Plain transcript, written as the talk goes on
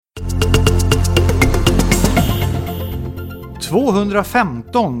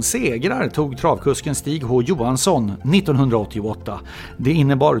215 segrar tog travkusken Stig H. Johansson 1988. Det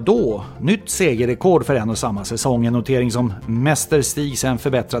innebar då nytt segerrekord för en och samma säsong, en notering som mäster Stig sen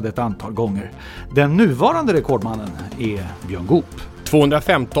förbättrade ett antal gånger. Den nuvarande rekordmannen är Björn Goop.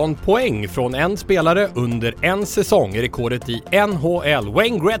 215 poäng från en spelare under en säsong är rekordet i NHL.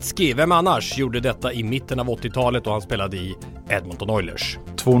 Wayne Gretzky, vem annars, gjorde detta i mitten av 80-talet och han spelade i Edmonton Oilers.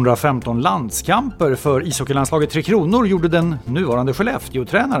 215 landskamper för ishockeylandslaget Tre Kronor gjorde den nuvarande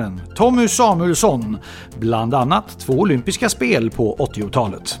Skellefteå-tränaren Tommy Samuelsson. Bland annat 2 olympiska spel på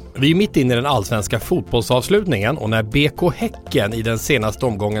 80-talet. Vi är mitt inne i den allsvenska fotbollsavslutningen och när BK Häcken i den senaste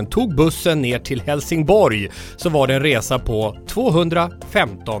omgången tog bussen ner till Helsingborg så var det en resa på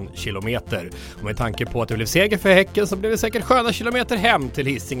 215 kilometer. Och med tanke på att det blev seger för Häcken så blev det säkert sköna kilometer hem till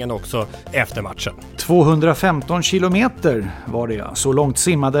Hisingen också efter matchen. 215 kilometer var det. Så långt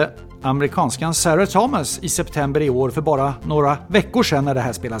simmade amerikanskan Sarah Thomas i september i år för bara några veckor sedan när det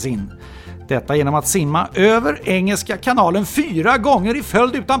här spelas in. Detta genom att simma över Engelska kanalen 4 gånger i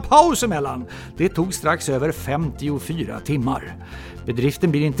följd utan paus emellan. Det tog strax över 54 timmar.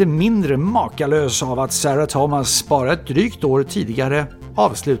 Bedriften blir inte mindre makalös av att Sarah Thomas bara ett drygt år tidigare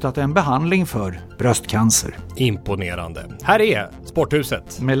avslutat en behandling för bröstcancer. Imponerande. Här är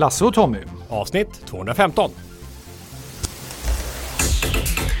Sporthuset med Lasse och Tommy. Avsnitt 215.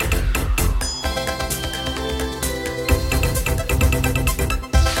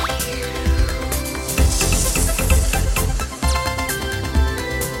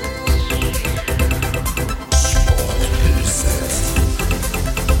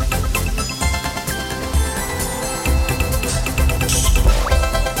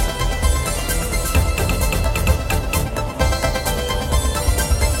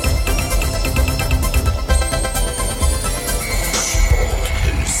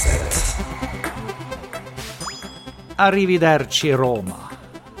 Arrivederci Roma.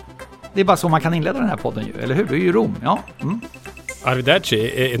 Det är bara så man kan inleda den här podden ju, eller hur? Du är ju i Rom, ja.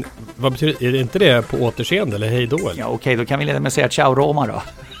 Arrivederci, vad betyder, är det inte det på återseende eller hej då? Eller? Ja, okej, då kan vi leda med att säga ciao Roma då.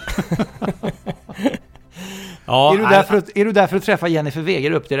 Ja, är du där för att träffa Jennifer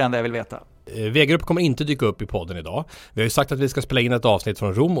Wegerup? Det är det enda jag vill veta. Wegerup kommer inte dyka upp i podden idag. Vi har ju sagt att vi ska spela in ett avsnitt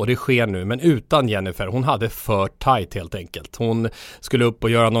från Rom och det sker nu, men utan Jennifer. Hon hade för tajt helt enkelt. Hon skulle upp och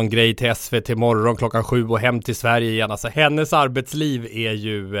göra någon grej till SVT morgon 7:00 och hem till Sverige igen. Alltså, hennes arbetsliv är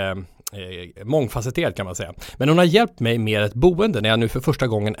ju mångfacetterat kan man säga. Men hon har hjälpt mig med ett boende när jag nu för första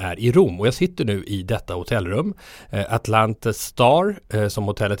gången är i Rom. Och jag sitter nu i detta hotellrum, Atlantis Star som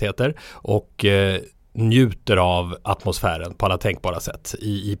hotellet heter, och njuter av atmosfären på alla tänkbara sätt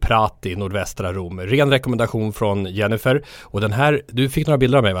i Prati, nordvästra Rom. Ren rekommendation från Jennifer. Och den här, du fick några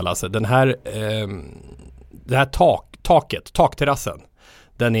bilder av mig väl Lasse? Den här, det här takterrassen,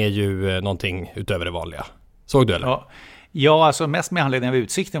 den är ju någonting utöver det vanliga. Såg du eller? Ja, alltså mest med anledning av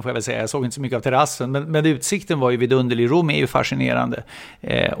utsikten får jag väl säga. Jag såg inte så mycket av terrassen, men utsikten var ju vidunderlig. Rom är ju fascinerande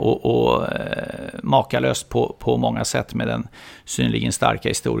och makalöst på många sätt med den synligen starka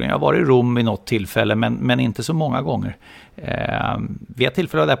historien. Jag var i Rom vid något tillfälle, men inte så många gånger. Vid ett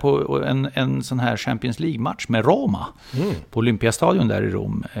tillfälle där på en sån här Champions League-match med Roma på Olympiastadion där i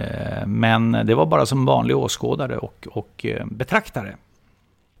Rom. Men det var bara som vanlig åskådare och betraktare.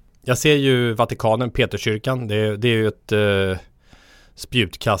 Jag ser ju Vatikanen, Peterskyrkan, det är ju ett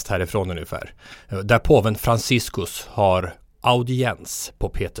spjutkast härifrån ungefär. Där påven Franciscus har audiens på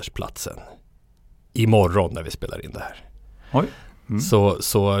Petersplatsen imorgon när vi spelar in det här. Oj.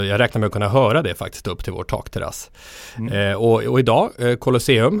 Så jag räknar med att kunna höra det faktiskt upp till vår takterrass. Och idag,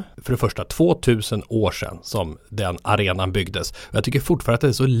 Colosseum, för det första 2000 år sedan som den arenan byggdes. Och jag tycker fortfarande att det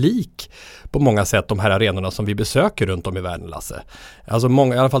är så lik på många sätt de här arenorna som vi besöker runt om i världen, Lasse. Alltså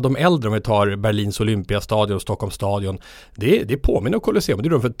många, i alla fall de äldre, om vi tar Berlins Olympiastadion och Stockholms stadion, det påminner om Colosseum. Det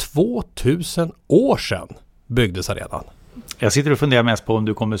är för 2000 år sedan byggdes arenan. Jag sitter och funderar mest på om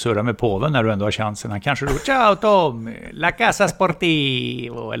du kommer surra med påven när du ändå har chansen. Han kanske rotar, ciao Tom, la casa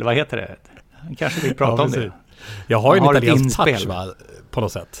sportivo, eller vad heter det? Han kanske vill prata om det. Jag har ju en italiensk touch på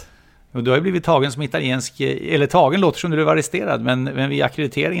något sätt. Och du har ju blivit tagen som italiensk, eller tagen låter som du var arresterad, men vid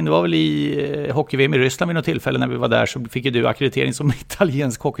akkrediteringen, det var väl i hockey-VM i Ryssland vid något tillfälle när vi var där, så fick ju du akkreditering som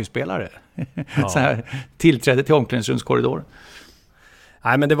italiensk hockeyspelare. Ja. Så här, tillträde till omklädningsrumskorridor.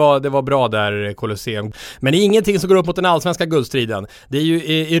 Nej, men det var bra där, Colosseum. Men det är ingenting som går upp mot den allsvenska guldstriden. Det är ju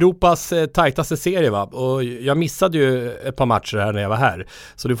Europas tajtaste serie, va? Och jag missade ju ett par matcher här när jag var här.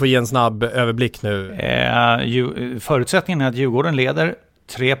 Så du får ge en snabb överblick nu. Förutsättningen är att Djurgården leder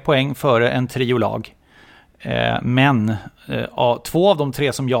 3 poäng före en triolag. Men 2 av de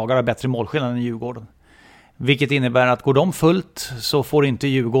 3 som jagar har bättre målskillnad än Djurgården. Vilket innebär att går de fullt så får inte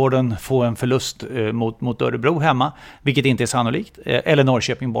Djurgården få en förlust mot Örebro hemma, vilket inte är sannolikt, eller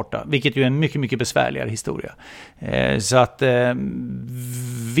Norrköping borta, vilket ju är en mycket, mycket besvärligare historia. Så att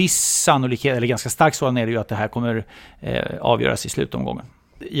viss sannolikhet, eller ganska stark sådan är det ju att det här kommer avgöras i slutomgången.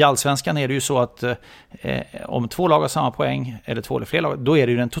 I allsvenskan är det ju så att om 2 lag har samma poäng, eller 2 eller fler lag, då är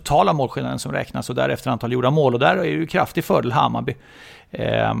det ju den totala målskillnaden som räknas, och därefter antal gjorda mål, och där är det ju kraftig fördel Hammarby.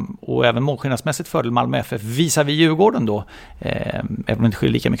 Och även målskillnadsmässigt fördel Malmö FF visar vi Djurgården då, även om det inte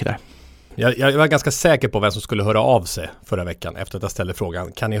skiljer lika mycket där. Jag var ganska säker på vem som skulle höra av sig förra veckan efter att jag ställde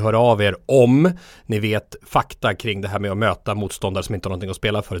frågan. Kan ni höra av er om ni vet fakta kring det här med att möta motståndare som inte har någonting att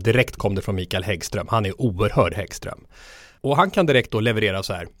spela för? Direkt kom det från Mikael Häggström. Han är oerhörd Häggström. Och han kan direkt då leverera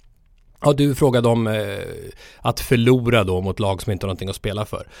så här. Ja, du frågade om att förlora då mot lag som inte har någonting att spela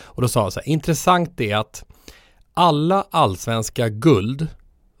för. Och då sa han så här, intressant är att alla allsvenska guld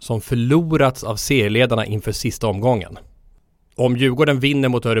som förlorats av serieledarna inför sista omgången. Om Djurgården vinner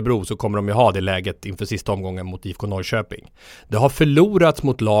mot Örebro så kommer de ju ha det läget inför sista omgången mot IFK Norrköping. Det har förlorats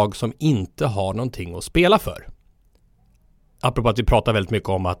mot lag som inte har någonting att spela för. Apropå att vi pratar väldigt mycket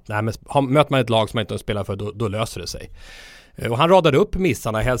om att möter man ett lag som man inte har att spela för, då löser det sig. Och han radade upp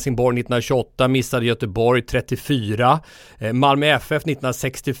missarna. Helsingborg 1928 missade Göteborg 34. Malmö FF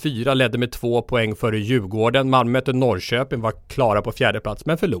 1964 ledde med 2 poäng före Djurgården. Malmö mötte Norrköping, var klara på 4:e plats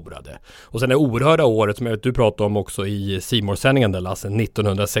men förlorade. Och sen det oerhörda året som du pratade om också i C-more-sändningen där, Lasse,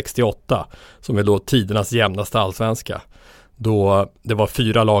 1968, som är då tidernas jämnaste allsvenska. Då det var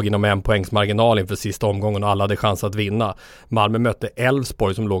 4 lag inom 1 poängs marginal inför sista omgången och alla hade chans att vinna. Malmö mötte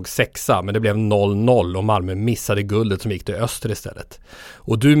Elfsborg som låg 6:a, men det blev 0-0 och Malmö missade guldet som gick till öster istället.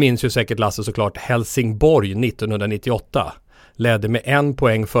 Och du minns ju säkert, Lasse, såklart Helsingborg 1998 ledde med 1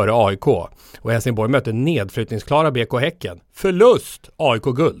 poäng före AIK, och Helsingborg mötte nedflyttningsklara BK Häcken. Förlust, AIK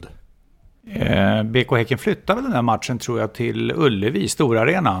guld. BK Häcken flyttade väl den här matchen, tror jag, till Ullevi,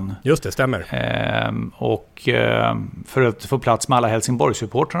 Storarenan. Just det, stämmer. Och för att få plats med alla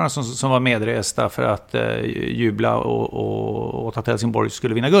Helsingborg-supportrarna som var medresta för att jubla och att Helsingborg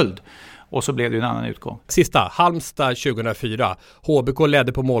skulle vinna guld. Och så blev det en annan utgång. Sista, Halmstad 2004. HBK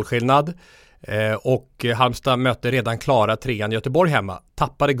ledde på målskillnad. Och Halmstad mötte redan klara 3:an Göteborg hemma.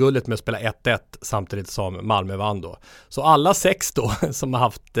 Tappade guldet med att spela 1-1 samtidigt som Malmö vann då. Så alla 6 då som har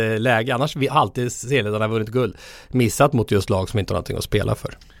haft läge, annars har alltid serieledarna vunnit guld, missat mot just lag som inte har någonting att spela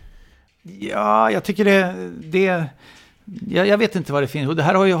för. Ja, jag tycker det jag vet inte vad det finns. Och det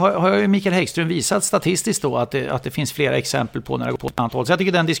här har ju Mikael Häggström visat statistiskt då, att det finns flera exempel på när det går på ett annat håll. Så jag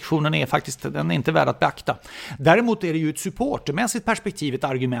tycker den diskussionen den är inte värd att beakta. Däremot är det ju ett supportermässigt perspektiv ett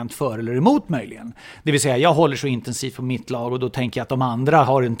argument för eller emot möjligen. Det vill säga, jag håller så intensivt på mitt lag och då tänker jag att de andra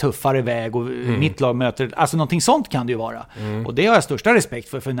har en tuffare väg och mitt lag möter, alltså någonting sånt kan det ju vara. Och det har jag största respekt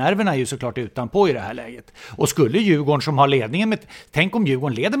för nerverna är ju såklart utanpå i det här läget. Och skulle Djurgården som har ledningen med, tänk om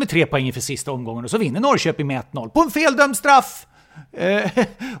Djurgården leder med 3 poäng för sista omgången och så vinner Norrköping med 1-0 på en feldömd straff.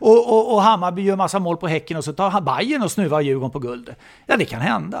 Och Hammarby gör massa mål på Häcken och så tar Bayern och snuvar Djurgården på guld. Ja, det kan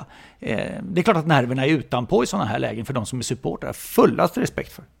hända. Det är klart att nerverna är utanpå i sådana här lägen för de som är supportrar. Fullast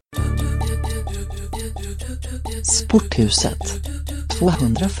respekt för. Sporthuset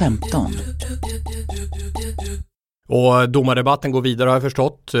 215. Och domardebatten går vidare, har jag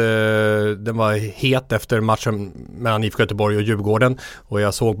förstått. Den var het efter matchen mellan IFK Göteborg och Djurgården. Och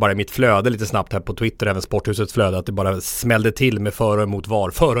jag såg bara i mitt flöde lite snabbt här på Twitter, även Sporthusets flöde, att det bara smällde till med för och emot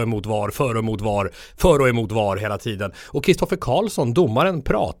var hela tiden. Och Kristoffer Karlsson, domaren,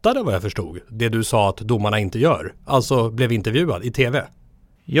 pratade vad jag förstod. Det du sa att domarna inte gör. Alltså blev intervjuad i tv.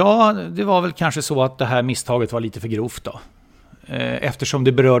 Ja, det var väl kanske så att det här misstaget var lite för grovt då. Eftersom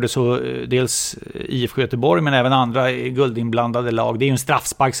det berörde så dels IFK Göteborg men även andra guldinblandade lag. Det är ju en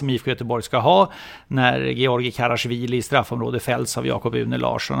straffspark som IFK Göteborg ska ha när Georgi Karasjvili i straffområde fälls av Jakob Une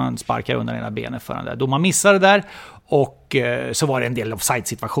Larsson. Han sparkar undan ena benet för den där. Domaren missade där och så var det en del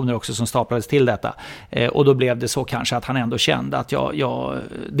offside-situationer också som staplades till detta. Och då blev det så kanske att han ändå kände att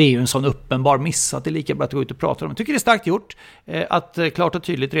det är ju en sån uppenbar miss att det är lika bra att gå ut och prata om. Jag tycker det är starkt gjort att klart och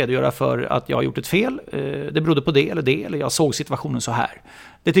tydligt redogöra för att jag har gjort ett fel. Det berodde på det eller jag såg situationen så här.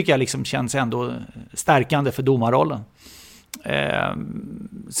 Det tycker jag liksom känns ändå stärkande för domarrollen.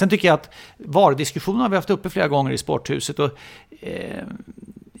 Sen tycker jag att VAR-diskussionen har vi haft uppe flera gånger i Sporthuset och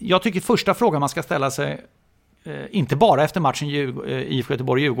jag tycker första frågan man ska ställa sig inte bara efter matchen IFK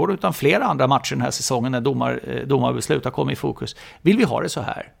Göteborg-Djurgården utan flera andra matcher den här säsongen när domarbeslut har kommit i fokus. Vill vi ha det så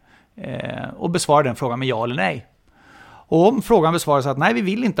här? Och besvara den frågan med ja eller nej. Och om frågan besvaras att nej, vi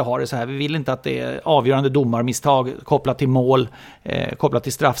vill inte ha det så här, vi vill inte att det är avgörande domarmisstag kopplat till mål, kopplat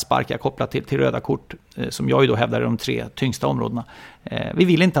till straffsparkar, kopplat till röda kort, som jag ju då hävdar är de 3 tyngsta områdena. Vi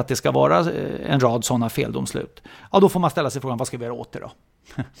vill inte att det ska vara en rad sådana feldomslut. Ja, då får man ställa sig frågan, vad ska vi göra åt det då?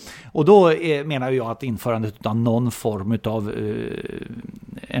 Och då menar jag att införandet av någon form av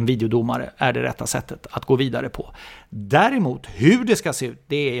en videodomare är det rätta sättet att gå vidare på. Däremot hur det ska se ut,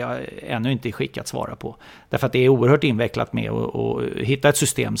 det är jag ännu inte i skick att svara på. Därför att det är oerhört invecklat med att hitta ett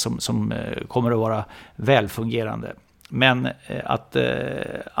system som kommer att vara välfungerande. Men att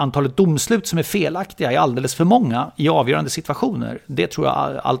antalet domslut som är felaktiga är alldeles för många i avgörande situationer, det tror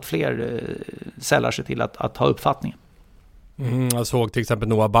jag allt fler sällar sig till att ha uppfattningen. Jag såg till exempel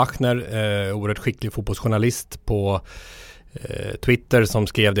Noah Bachner, oerhört skicklig fotbollsjournalist på Twitter, som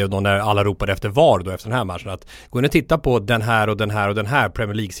skrev det då när alla ropade efter VAR då efter den här matchen, att gå in och titta på den här och den här och den här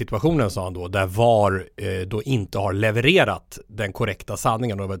Premier League-situationen, sa han då, där VAR då inte har levererat den korrekta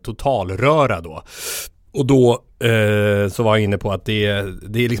sanningen och var totalröra då. Och då så var jag inne på att det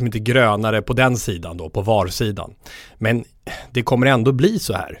är liksom inte grönare på den sidan då, på VAR-sidan. Men det kommer ändå bli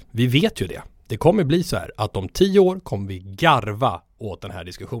så här. Vi vet ju det. Det kommer bli så här att om 10 år kommer vi garva åt den här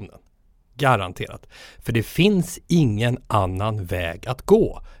diskussionen. Garanterat. För det finns ingen annan väg att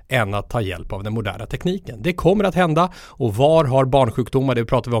gå än att ta hjälp av den moderna tekniken. Det kommer att hända, och VAR har barnsjukdomar, det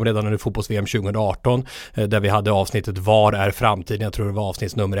pratade vi om redan under fotbolls-VM 2018, där vi hade avsnittet VAR är framtiden, jag tror det var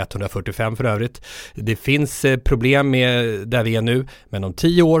avsnitt nummer 145 för övrigt. Det finns problem med där vi är nu, men om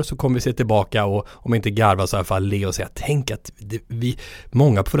 10 år så kommer vi se tillbaka och om inte garva så i alla fall le och säga, tänk att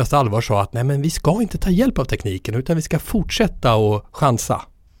många på fullaste allvar sa att nej, men vi ska inte ta hjälp av tekniken utan vi ska fortsätta och chansa.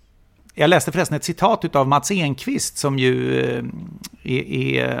 Jag läste förresten ett citat av Mats Enqvist, som ju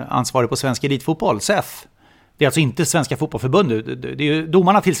är ansvarig på Svensk Elitfotboll, SEF. Det är alltså inte Svenska Fotbollförbundet. Det är ju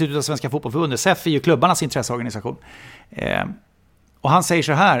domarna tillslutet av Svenska Fotbollförbundet. SEF är ju klubbarnas intresseorganisation. Och han säger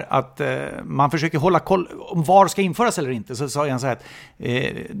så här att man försöker hålla koll om VAR ska införas eller inte. Så sa han så här att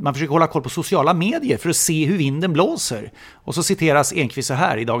man försöker hålla koll på sociala medier för att se hur vinden blåser. Och så citeras Enqvist så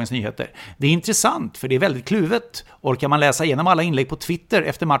här i Dagens Nyheter. Det är intressant för det är väldigt kluvet. Orkar man läsa igenom alla inlägg på Twitter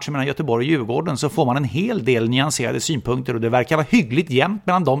efter matchen mellan Göteborg och Djurgården så får man en hel del nyanserade synpunkter, och det verkar vara hyggligt jämnt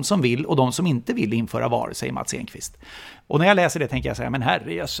mellan de som vill och de som inte vill införa VAR, säger Mats Enqvist. Och när jag läser det tänker jag så här, men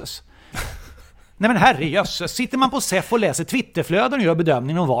herrejösses. Nej men herrejösses, sitter man på SEF och läser Twitterflöden och gör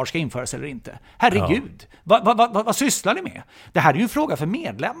bedömningen om VAR ska införas eller inte? Herregud, vad sysslar ni med? Det här är ju en fråga för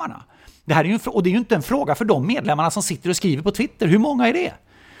medlemmarna. Och det är ju inte en fråga för de medlemmarna som sitter och skriver på Twitter. Hur många är det?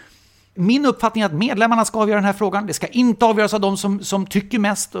 Min uppfattning är att medlemmarna ska avgöra den här frågan. Det ska inte avgöras av de som tycker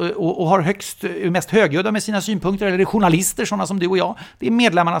mest och har mest högljudda med sina synpunkter, eller journalister, sådana som du och jag. Det är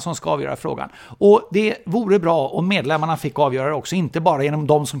medlemmarna som ska avgöra frågan. Och det vore bra om medlemmarna fick avgöra det också, inte bara genom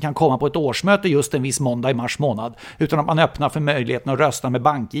de som kan komma på ett årsmöte just en viss måndag i mars månad, utan att man öppnar för möjligheten att rösta med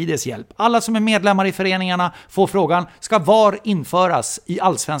BankIDs hjälp. Alla som är medlemmar i föreningarna får frågan, ska VAR införas i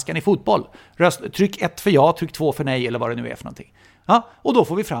Allsvenskan i fotboll? Tryck 1 för ja, tryck 2 för nej, eller vad det nu är för någonting. Ja, och då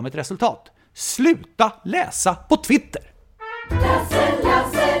får vi fram ett resultat. Sluta läsa på Twitter!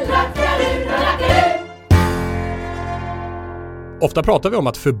 Ofta pratar vi om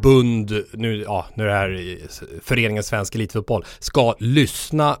att förbund, nu är det här föreningen Svensk Elitfotboll, ska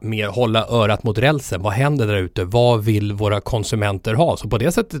lyssna mer, hålla örat mot rälsen. Vad händer där ute? Vad vill våra konsumenter ha? Så på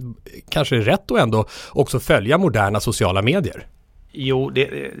det sättet kanske det är rätt att ändå också följa moderna sociala medier. Jo,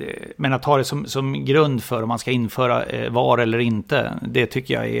 men att ta det som grund för om man ska införa VAR eller inte, det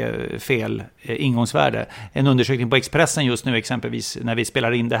tycker jag är fel ingångsvärde. En undersökning på Expressen just nu exempelvis, när vi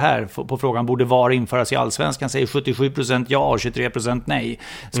spelar in det här, på frågan borde VAR införas i Allsvenskan, säger 77% ja och 23% nej.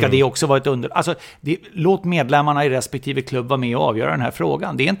 Ska det också vara ett alltså, låt medlemmarna i respektive klubb vara med och avgöra den här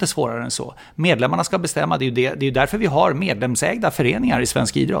frågan. Det är inte svårare än så. Medlemmarna ska bestämma, det är ju därför vi har medlemsägda föreningar i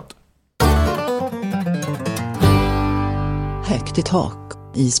svensk idrott. Högt i tak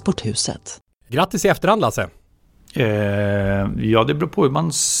i Sporthuset. Grattis i efterhand, Lasse. Ja, det beror på hur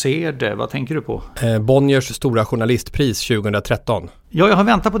man ser det. Vad tänker du på? Bonniers stora journalistpris 2013. Ja, jag har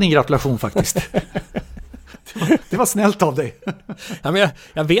väntat på din gratulation faktiskt. Det var snällt av dig. Ja, men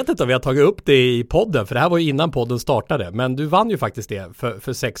jag vet inte om vi har tagit upp det i podden, för det här var ju innan podden startade. Men du vann ju faktiskt det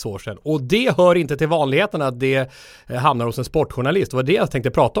för 6 år sedan. Och det hör inte till vanligheten att det hamnar hos en sportjournalist. Det var det jag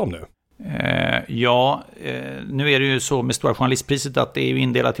tänkte prata om nu. Nu är det ju så med Stora journalistpriset att det är ju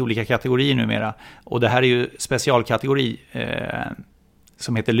indelat i olika kategorier numera. Och det här är ju specialkategori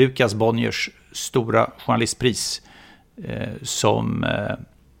som heter Lukas Bonniers Stora journalistpris, som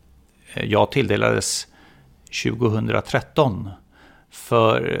jag tilldelades 2013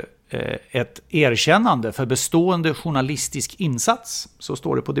 för ett erkännande för bestående journalistisk insats, så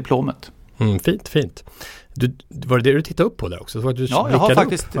står det på diplomet. Fint. Var det du tittade upp på där också? Så du jag har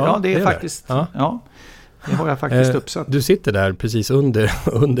faktiskt, det är faktiskt. Ja. Det har jag faktiskt uppsatt. Du sitter där precis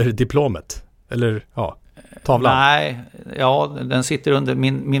under diplomet. Eller tavlan. Nej, den sitter under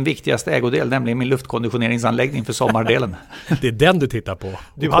min viktigaste ägodel, nämligen min luftkonditioneringsanläggning för sommardelen. Det är den du tittar på.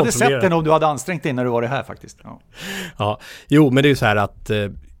 Du hade sett den om du hade ansträngt dig när du var här faktiskt. Ja. Jo, men det är ju så här att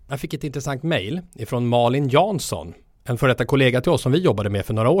jag fick ett intressant mejl ifrån Malin Jansson, en före detta kollega till oss som vi jobbade med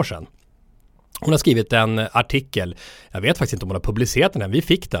för några år sedan. Hon har skrivit en artikel, jag vet faktiskt inte om hon har publicerat den än, vi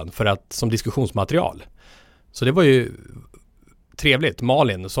fick den som diskussionsmaterial. Så det var ju trevligt.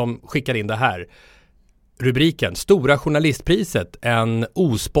 Malin som skickade in det här. Rubriken: Stora journalistpriset, en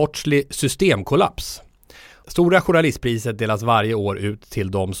osportslig systemkollaps. Stora journalistpriset delas varje år ut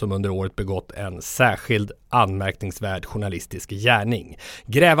till de som under året begått en särskild anmärkningsvärd journalistisk gärning.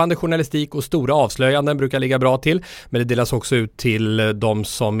 Grävande journalistik och stora avslöjanden brukar ligga bra till, men det delas också ut till de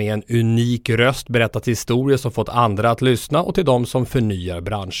som med en unik röst berättat historier som fått andra att lyssna och till de som förnyar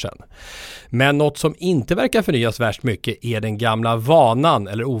branschen. Men något som inte verkar förnyas värst mycket är den gamla vanan,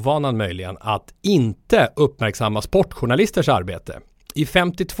 eller ovanan möjligen, att inte uppmärksamma sportjournalisters arbete. I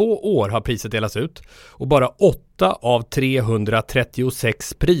 52 år har priset delats ut och bara 8 av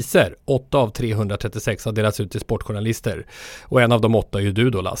 336 priser, 8 av 336 har delats ut till sportjournalister. Och en av de 8 är ju du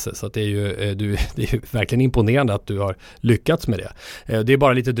då, Lasse, så att det är ju verkligen imponerande att du har lyckats med det. Det är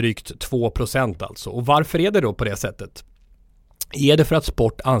bara lite drygt 2% alltså. Och varför är det då på det sättet? Är det för att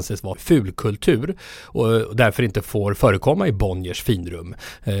sport anses vara fulkultur och därför inte får förekomma i Bonniers finrum,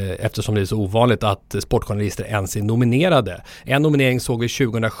 eftersom det är så ovanligt att sportjournalister ens är nominerade. En nominering såg vi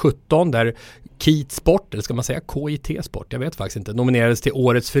 2017 där KIT Sport, eller ska man säga KIT Sport, jag vet faktiskt inte, nominerades till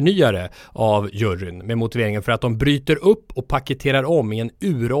årets förnyare av juryn med motiveringen för att de bryter upp och paketerar om i en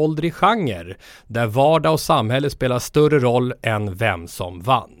uråldrig genre där vardag och samhälle spelar större roll än vem som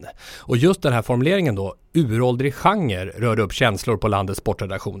vann. Och just den här formuleringen då, uråldrig genre, rör upp känslor på landets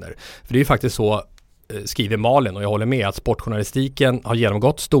sportredaktioner. För det är ju faktiskt så, skriver Malin, och jag håller med, att sportjournalistiken har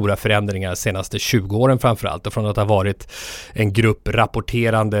genomgått stora förändringar de senaste 20 åren framförallt, och från att ha varit en grupp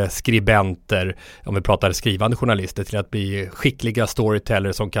rapporterande skribenter, om vi pratar skrivande journalister, till att bli skickliga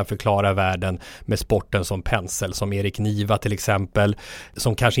storytellers som kan förklara världen med sporten som pensel, som Erik Niva till exempel,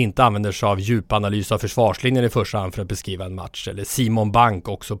 som kanske inte använder sig av djupanalys av försvarslinjen i första hand för att beskriva en match, eller Simon Bank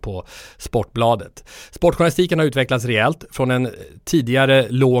också på Sportbladet. Sportjournalistiken har utvecklats rejält från en tidigare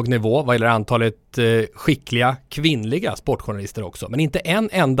låg nivå vad gäller antalet skickliga kvinnliga sportjournalister också. Men inte en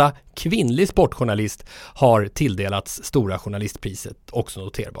enda kvinnlig sportjournalist har tilldelats Stora journalistpriset, också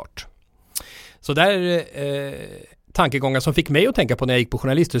noterbart. Så där tankegångar som fick mig att tänka på när jag gick på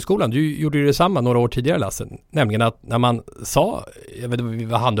journalisthögskolan. Du gjorde ju detsamma några år tidigare, Lasse. Nämligen att när man sa, jag vet inte, vi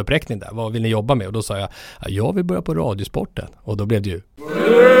var handuppräckning där, vad vill ni jobba med? Och då sa jag vill börja på radiosporten. Och då blev det ju...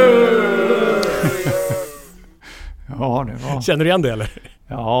 Ja, det var... Känner du igen det eller?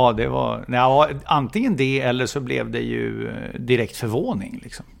 Ja, det var... antingen det eller så blev det ju direkt förvåning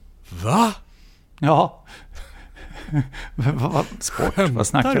liksom. Va? Ja. Sport, vad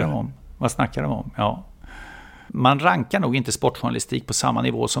snackar de om? Vad snackar de om? Ja. Man rankar nog inte sportjournalistik på samma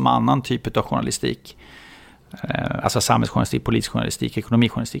nivå som annan typ av journalistik. Alltså samhällsjournalistik, polisjournalistik,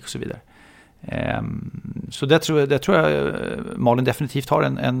 ekonomijournalistik och så vidare. Så det tror jag Malin definitivt har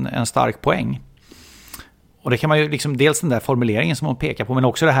en stark poäng. Och det kan man ju liksom, dels den där formuleringen som hon pekar på, men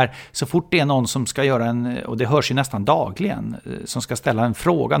också det här, så fort det är någon som ska göra och det hörs ju nästan dagligen, som ska ställa en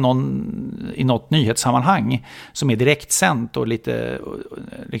fråga i något nyhetssammanhang som är direkt sänt och lite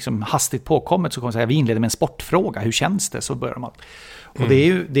liksom hastigt påkommet, så kan man säga, vi inleder med en sportfråga, hur känns det? Så börjar man. Och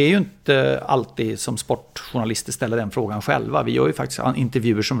det är ju inte alltid som sportjournalister ställer den frågan själva. Vi gör ju faktiskt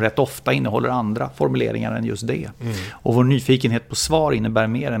intervjuer som rätt ofta innehåller andra formuleringar än just det. Och vår nyfikenhet på svar innebär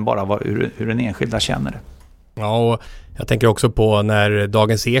mer än bara hur den enskilda känner det. Ja, och jag tänker också på när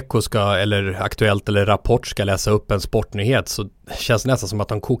Dagens Eko eller Aktuellt eller Rapport ska läsa upp en sportnyhet, så känns det nästan som att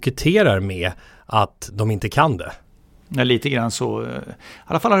de koketterar med att de inte kan det. Ja, lite grann så. I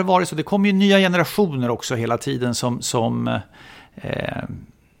alla fall har det varit så. Det kommer ju nya generationer också hela tiden som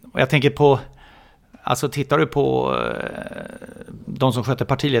och jag tänker på, alltså tittar du på de som sköter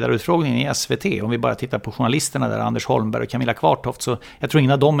partiledarutfrågningen i SVT, om vi bara tittar på journalisterna där, Anders Holmberg och Camilla Kvartoft, så jag tror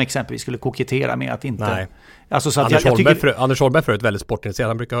ingen av dem exempelvis skulle koketera med att inte... Nej. Alltså, så att Anders Holmberg för ett väldigt sportintresserad,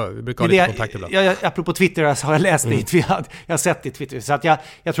 han brukar ha lite kontakt ibland. Apropå Twitter så har jag läst det, jag har sett det i Twitter, så att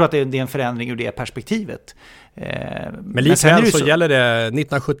jag tror att det är en förändring ur det perspektivet. Men likväl så gäller det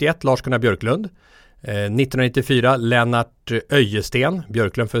 1971 Lars-Gunnar Björklund, 1994 Lennart Öjesten,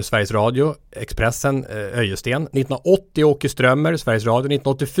 Björklund för Sveriges Radio, Expressen Öjesten, 1980 Åke Strömmer, Sveriges Radio,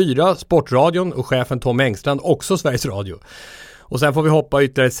 1984 Sportradion och chefen Tom Engstrand, också Sveriges Radio. Och sen får vi hoppa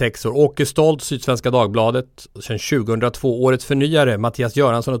ytterligare 6 år. Åke Stolt, Sydsvenska Dagbladet. Sen 2002, årets förnyare, Mattias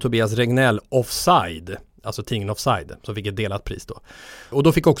Göransson och Tobias Regnell, Offside. Alltså tidningen Offside, som fick ett delat pris då. Och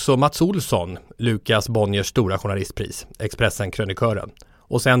då fick också Mats Olsson, Lukas Bonniers stora journalistpris, Expressen-krönikören.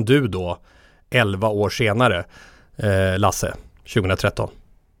 Och sen du då, 11 år senare, Lasse, 2013.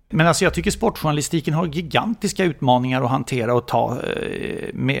 Men alltså jag tycker sportjournalistiken har gigantiska utmaningar att hantera och ta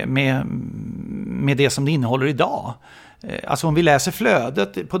med det som det innehåller idag. Alltså om vi läser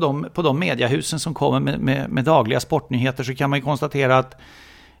flödet på de mediehusen som kommer med dagliga sportnyheter, så kan man ju konstatera att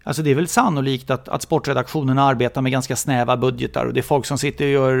alltså det är väl sannolikt att sportredaktionen arbetar med ganska snäva budgetar, och det är folk som sitter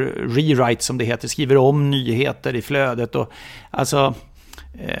och gör rewrite, som det heter, skriver om nyheter i flödet. Och alltså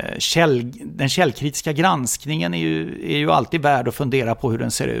den källkritiska granskningen är ju alltid värd att fundera på hur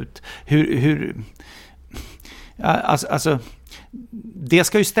den ser ut. Alltså det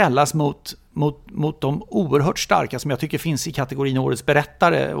ska ju ställas mot de oerhört starka som jag tycker finns i kategorin årets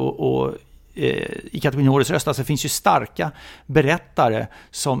berättare, och i kategorin årets röst. Alltså det finns ju starka berättare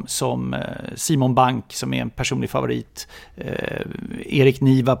som Simon Bank, som är en personlig favorit, Erik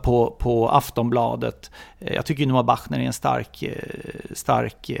Niva på Aftonbladet. Jag tycker Noah Bachner är en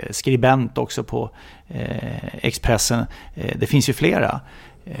stark skribent också på Expressen. Det finns ju flera.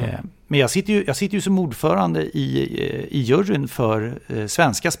 Men jag sitter ju som ordförande i juryn för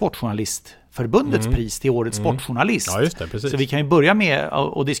Svenska Sportjournalistförbundets pris till årets sportjournalist. Ja, just det, precis. Så vi kan ju börja med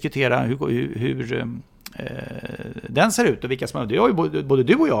att diskutera hur den ser ut och vilka som det har ju både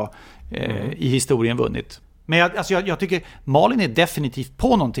du och jag i historien vunnit. Men jag tycker Malin är definitivt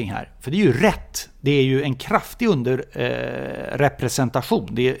på någonting här. För det är ju rätt. Det är ju en kraftig underrepresentation.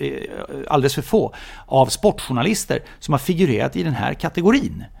 Det är alldeles för få av sportjournalister som har figurerat i den här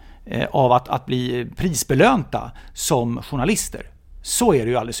kategorin av att bli prisbelönta som journalister. Så är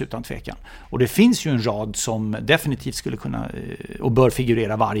det ju alldeles utan tvekan. Och det finns ju en rad som definitivt skulle kunna och bör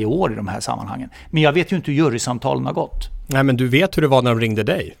figurera varje år i de här sammanhangen. Men jag vet ju inte hur jurysamtalen har gått. Nej, men du vet hur det var när de ringde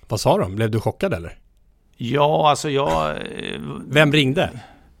dig. Vad sa de? Blev du chockad eller? Ja, alltså Vem ringde?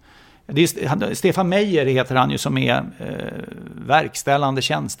 Det är Stefan Meijer heter han ju, som är verkställande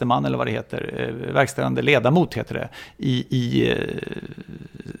tjänsteman, eller vad det heter, verkställande ledamot heter det, i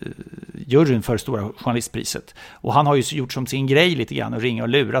juryn för Stora journalistpriset. Och han har ju gjort som sin grej lite grann att ringa och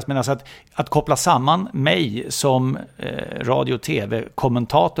luras. Men alltså att koppla samman mig som radio- och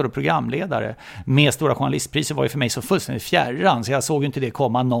tv-kommentator och programledare med Stora journalistpriset var ju för mig så fullständigt fjärran, så jag såg ju inte det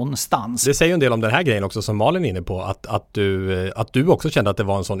komma någonstans. Det säger ju en del om den här grejen också som Malin är inne på, att du också kände att det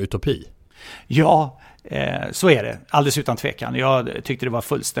var en sån utopi. Ja, så är det. Alldeles utan tvekan. Jag tyckte det var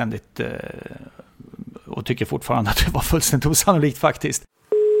fullständigt och tycker fortfarande att det var fullständigt osannolikt faktiskt.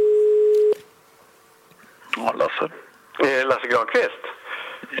 Ja, Lasse. Lasse Granqvist?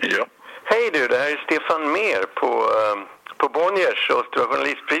 Ja. Hej du, det här är Stefan Mer på Bonniers och Stora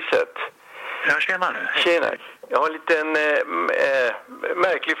journalistpriset. Ja, tjena nu. Tjena. Jag har en liten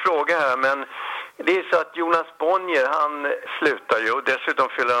märklig fråga här, men det är så att Jonas Bonnier, han slutar ju och dessutom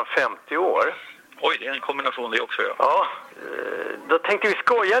fyller han 50 år. Oj, det är en kombination det också, ja. Ja, då tänkte vi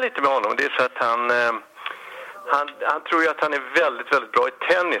skoja lite med honom. Det är så att han tror ju att han är väldigt, väldigt bra i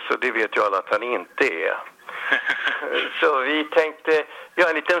tennis, och det vet ju alla att han inte är. Så vi tänkte göra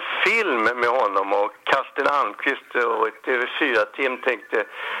en liten film med honom, och Karsten Almqvist och ett TV4-team tänkte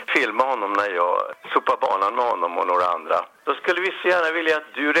filma honom när jag sopar banan med honom och några andra. Då skulle vi så gärna vilja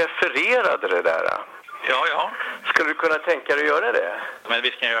att du refererade det där. Ja. Skulle du kunna tänka dig att göra det? Men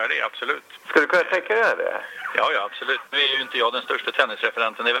visst kan jag göra det, absolut. Skulle du kunna tänka dig att göra det? Ja, absolut. Nu är ju inte jag den största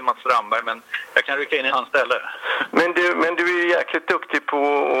tennisreferenten, det är väl Mats Ramberg, men jag kan rycka in i hans ställe. Men du är ju jäkligt duktig på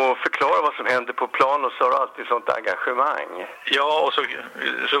att förklara vad som händer på plan, och så har du alltid sånt engagemang. Ja, och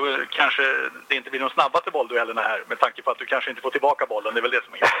så kanske det inte blir någon snabbaste bollduellerna här, med tanke på att du kanske inte får tillbaka bollen, det är väl det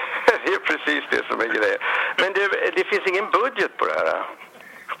som är grejen. Det är precis det som är grejen. Men det finns ingen budget på det här?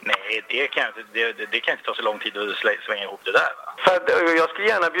 Nej, det kan inte ta så lång tid att svänga ihop det där, va? För jag skulle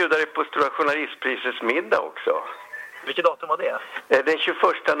gärna bjuda dig på Stora journalistprisets middag också. Vilket datum var det? Den 21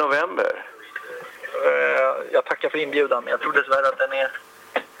 november. Jag tackar för inbjudan, men jag tror dessvärre att den är...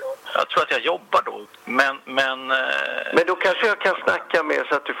 Jag tror att jag jobbar då, men... Men då kanske jag kan snacka med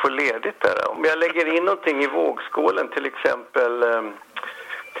så att du får ledigt där. Om jag lägger in någonting i vågskålen, till exempel,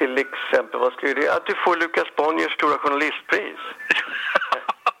 vad skulle det? Att du får Lukas Bonniers Stora journalistpris.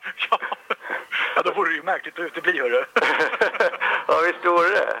 Ja, då vore det ju märkligt att utebli, hörru. Ja, visst vore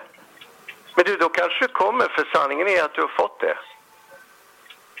det. Men du, då kanske du kommer, för sanningen är att du har fått det.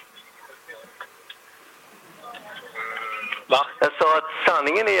 Va? Jag sa att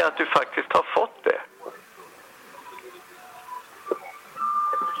sanningen är att du faktiskt har fått det.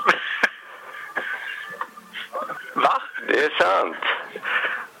 Va? Det är sant.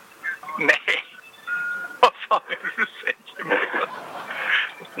 Nej. Vad fan är det du säger?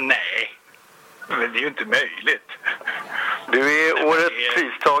 Nej. Men det är ju inte möjligt. Du är årets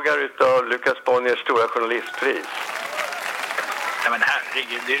pristagare utav Lukas Bonniers stora journalistpris. Nej men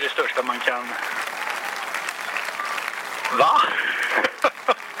herregud, det är det största man kan... Va?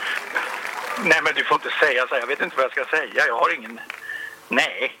 Nej men du får inte säga så här. Jag vet inte vad jag ska säga. Jag har ingen...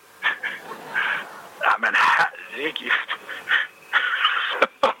 Nej. Nej men herregud.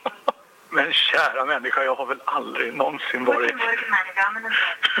 Men kära människa, jag har väl aldrig någonsin varit...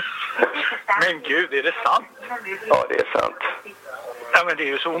 Men gud, är det sant? Ja, det är sant. Ja, men det är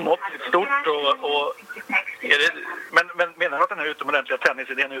ju så omåttligt stort och är det, men menar du att den här utomordentliga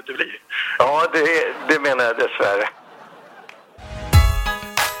tennisidén uteblir? Ja, det menar jag dessvärre.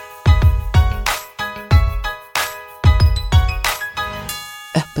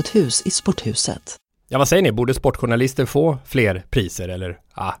 Öppet hus i Sporthuset. Ja, vad säger ni? Borde sportjournalister få fler priser? Eller,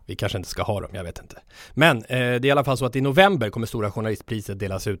 vi kanske inte ska ha dem, jag vet inte. Men det är i alla fall så att i november kommer stora journalistpriset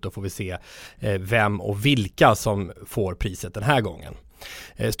delas ut och får vi se vem och vilka som får priset den här gången.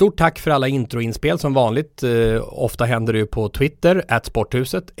 Stort tack för alla introinspel som vanligt. Ofta händer det ju på Twitter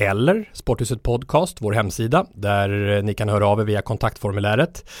 @Sporthuset eller Sporthuset Podcast, vår hemsida, där ni kan höra av er via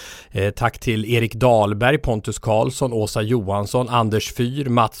kontaktformuläret. Tack till Erik Dahlberg, Pontus Karlsson, Åsa Johansson, Anders Fyr,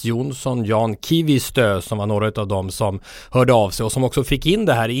 Mats Jonsson, Jan Kivistö som var några av dem som hörde av sig och som också fick in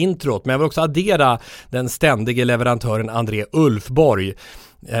det här i introt. Men jag vill också addera den ständige leverantören André Ulfborg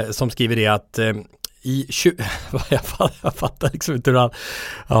som skriver det att jag fattar liksom inte hur han...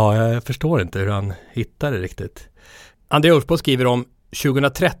 Ja, jag förstår inte hur han hittar det riktigt. André Ulfborg skriver om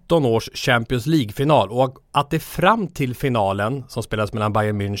 2013 års Champions League-final och att det fram till finalen som spelades mellan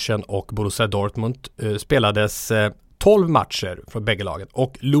Bayern München och Borussia Dortmund spelades 12 matcher från bägge lagen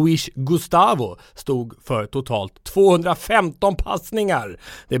och Luis Gustavo stod för totalt 215 passningar.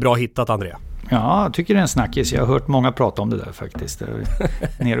 Det är bra hittat, André. Ja, jag tycker det är en snackis. Jag har hört många prata om det där faktiskt.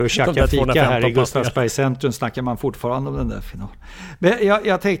 Nere och käka fika här i Gustavsbergs centrum snackar man fortfarande om den där finalen. Men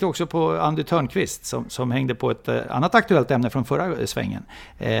jag tänkte också på Andy Törnqvist som hängde på ett annat aktuellt ämne från förra svängen.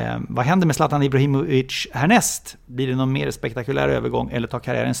 Vad händer med Zlatan Ibrahimovic härnäst? Blir det någon mer spektakulär övergång eller tar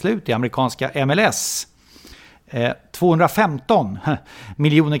karriären slut i amerikanska MLS? 215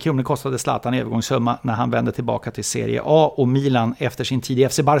 miljoner kronor kostade Zlatan i övergångssumma när han vände tillbaka till Serie A och Milan efter sin tid i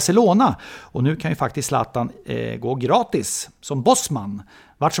FC Barcelona. Och nu kan ju faktiskt Zlatan gå gratis som bossman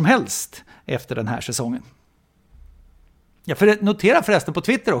vart som helst efter den här säsongen. Jag noterar förresten på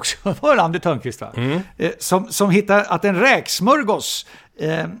Twitter också, var det Andy Törnqvist va? Som hittar att en räksmörgås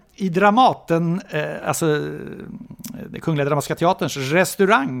i Dramaten, alltså det Kungliga Dramatiska Teaterns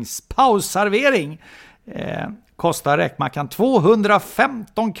restaurangs pausservering kostar räkmackan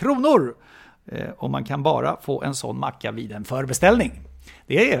 215 kronor och man kan bara få en sån macka vid en förbeställning.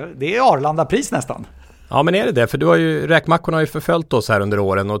 Det är Arlanda-pris nästan. Ja, men är det? För räkmackorna har ju förföljt oss här under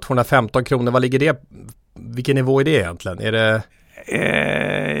åren och 215 kronor, vad ligger det? Vilken nivå är det egentligen? Är det...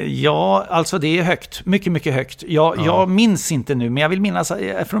 Ja, alltså det är högt. Mycket, mycket högt. Jag minns inte nu, men jag vill minnas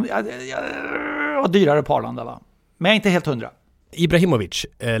dyrare på Arlanda va? Men jag är inte helt 100. Ibrahimovic,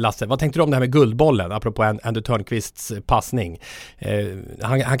 Lasse, vad tänkte du om det här med guldbollen apropå Andy Törnqvists passning?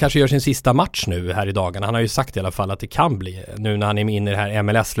 Han kanske gör sin sista match nu här i dagen. Han har ju sagt i alla fall att det kan bli, nu när han är inne i det här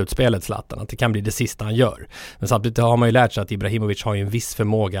MLS-slutspelet Zlatan, att det kan bli det sista han gör. Men samtidigt har man ju lärt sig att Ibrahimovic har ju en viss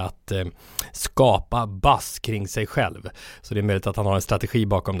förmåga att skapa buzz kring sig själv. Så det är möjligt att han har en strategi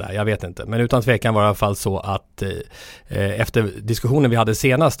bakom det här, jag vet inte. Men utan tvekan var det i alla fall så att efter diskussionen vi hade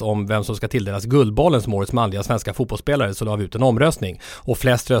senast om vem som ska tilldelas guldbollen som årets manliga svenska fotbollsspelare så la vi ut en omröstning. Och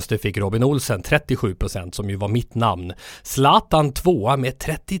flest röster fick Robin Olsen, 37%, som ju var mitt namn. Zlatan 2 med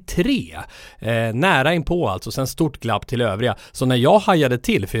 33. Nära inpå alltså, sen stort glapp till övriga. Så när jag hajade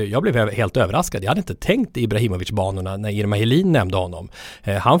till, för jag blev helt överraskad, jag hade inte tänkt Ibrahimovic-banorna när Irma Helin nämnde honom.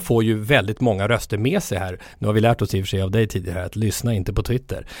 Han får ju väldigt många röster med sig här. Nu har vi lärt oss i och för sig av dig tidigare att lyssna inte på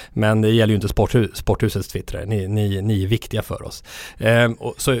Twitter. Men det gäller ju inte Sporthusets Twitter. Ni är viktiga för oss.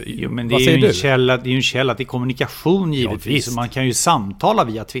 Men det är ju en källa till kommunikation givetvis. Ja, man kan ju samtala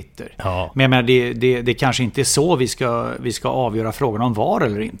via Twitter. Ja. Men det kanske inte är så vi ska avgöra frågan om var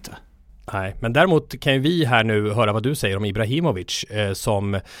eller inte. Nej, men däremot kan ju vi här nu höra vad du säger om Ibrahimovic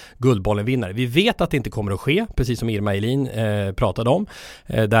som guldbollen vinnare. Vi vet att det inte kommer att ske, precis som Irma Elin pratade om.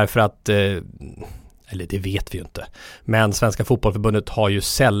 Därför att... eller det vet vi ju inte. Men Svenska fotbollförbundet har ju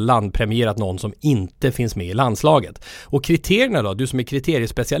sällan premierat någon som inte finns med i landslaget. Och kriterierna då, du som är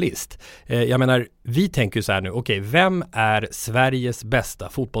kriteriespecialist. Jag menar, vi tänker ju så här nu, okej, vem är Sveriges bästa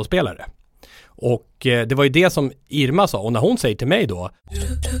fotbollsspelare? Och det var ju det som Irma sa. Och när hon säger till mig då...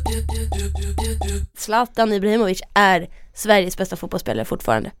 Zlatan Ibrahimovic är Sveriges bästa fotbollsspelare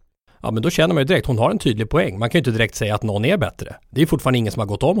fortfarande. Ja, men då känner man ju direkt, hon har en tydlig poäng. Man kan ju inte direkt säga att någon är bättre. Det är fortfarande ingen som har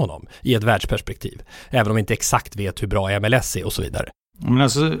gått om honom i ett världsperspektiv. Även om vi inte exakt vet hur bra MLS är och så vidare. Men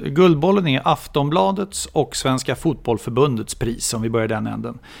alltså, Guldbollen är Aftonbladets och Svenska fotbollförbundets pris, om vi börjar den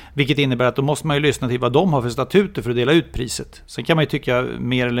änden. Vilket innebär att då måste man ju lyssna till vad de har för statuter för att dela ut priset. Sen kan man ju tycka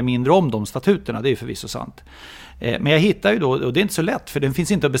mer eller mindre om de statuterna, det är ju förvisso sant. Men jag hittar ju då, och det är inte så lätt för den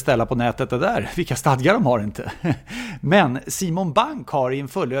finns inte att beställa på nätet det där, vilka stadgar de har inte. Men Simon Bank har i en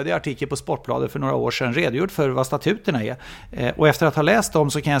fullödig artikel på Sportbladet för några år sedan redogjort för vad statuterna är. Och efter att ha läst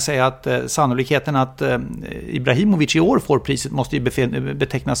dem så kan jag säga att sannolikheten att Ibrahimovic i år får priset måste ju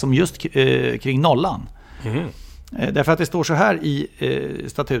betecknas som just kring nollan. Mm. Därför att det står så här i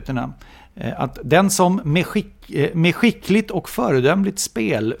statuterna att den som med skickligt och föredömligt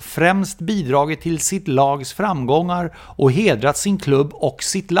spel främst bidragit till sitt lags framgångar och hedrat sin klubb och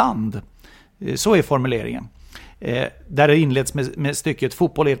sitt land. Så är formuleringen. Där det inleds med stycket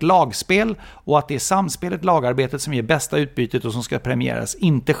fotboll är ett lagspel och att det är samspelet, lagarbetet som ger bästa utbytet och som ska premieras,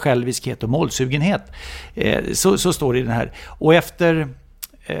 inte själviskhet och målsugenhet. Så står det i den här. Och efter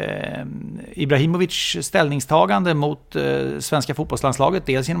Ibrahimovic ställningstagande mot svenska fotbollslandslaget,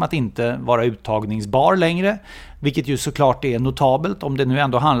 dels genom att inte vara uttagningsbar längre, vilket ju såklart är notabelt. Om det nu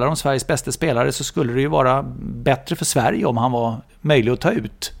ändå handlar om Sveriges bästa spelare så skulle det ju vara bättre för Sverige om han var möjlig att ta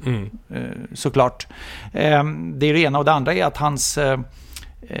ut. Såklart. Det är det ena, och det andra är att hans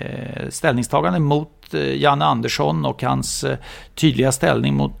ställningstagande mot Janne Andersson och hans tydliga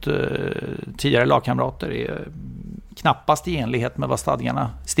ställning mot tidigare lagkamrater är knappast i enlighet med vad stadgarna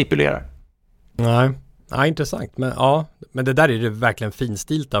stipulerar. Nej, intressant. Men det där är det verkligen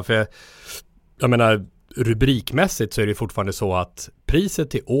finstilta, för jag menar, rubrikmässigt så är det fortfarande så att priset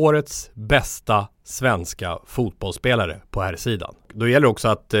till årets bästa svenska fotbollsspelare på här sidan. Då gäller det också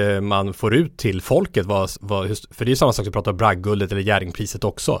att man får ut till folket för det är samma sak som pratar om Bragdguldet eller Jerringpriset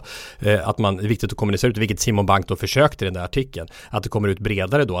också. Att det är viktigt att kommunicera ut, vilket Simon Bank då försökte i den där artikeln. Att det kommer ut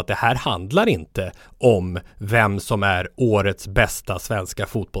bredare då, att det här handlar inte om vem som är årets bästa svenska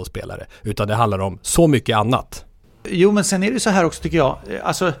fotbollsspelare, utan det handlar om så mycket annat. Jo, men sen är det så här också, tycker jag.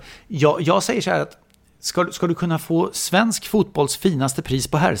 Alltså, jag säger så här att ska du kunna få svensk fotbolls finaste pris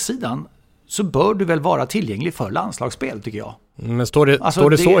på här sidan, så bör du väl vara tillgänglig för landslagsspel, tycker jag. Men står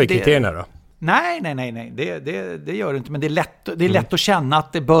det så i kriterierna då? Nej. Det gör det inte. Men det är lätt att känna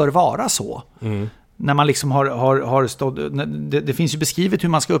att det bör vara så. När man liksom har stått... Det finns ju beskrivet hur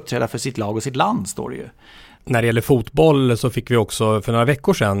man ska uppträda för sitt lag och sitt land, står det ju. När det gäller fotboll så fick vi också för några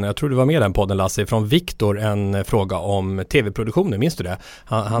veckor sedan, jag tror du var med i den podden Lasse, från Viktor en fråga om tv-produktionen, minns du det?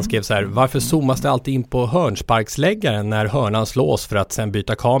 Han skrev så här: varför zoomas det alltid in på hörnsparksläggaren när hörnan slås för att sen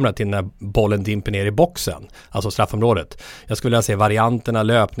byta kamera till när bollen dimper ner i boxen, alltså straffområdet? Jag skulle vilja se varianterna,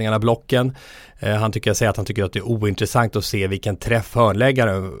 löpningarna, blocken. Han tycker att det är ointressant att se vilken träff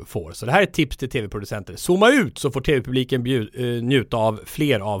hörnläggaren får. Så det här är ett tips till tv-producenter. Zooma ut så får tv-publiken njuta av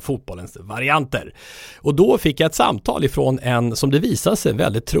fler av fotbollens varianter. Och då fick jag ett samtal ifrån en, som det visar sig,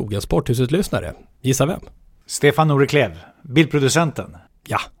 väldigt trogen Sporthuset-lyssnare. Gissa vem? Stefan Noreklev, bildproducenten.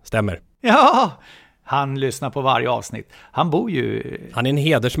 Ja, stämmer. Ja, han lyssnar på varje avsnitt. Han är en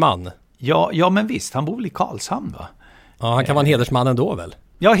hedersman. Ja, men visst, han bor väl i Karlshamn, va? Ja, han kan vara en hedersman ändå väl?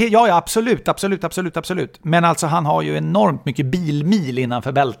 Ja, absolut. Men alltså han har ju enormt mycket bilmil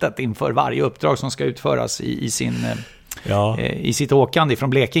innanför bältet inför varje uppdrag som ska utföras i sitt åkande från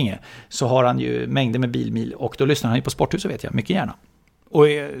Blekinge. Så har han ju mängder med bilmil, och då lyssnar han ju på Sporthuset, vet jag, mycket gärna. Och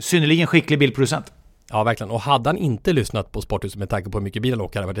är synnerligen skicklig bildproducent. Ja, verkligen. Och hade han inte lyssnat på Sporthuset med tanke på hur mycket bilen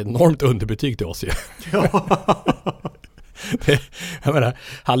åker, hade det varit ett enormt underbetyg till oss ju. Ja. Jag menar,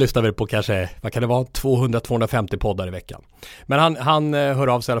 han lyssnar väl på kanske, vad kan det vara, 200-250 poddar i veckan. Men han hör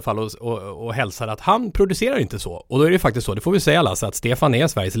av sig i alla fall och hälsar att han producerar inte så. Och då är det faktiskt så, det får vi säga Lasse, att Stefan är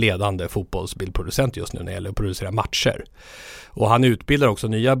Sveriges ledande fotbollsbildproducent just nu när det gäller att producera matcher. Och han utbildar också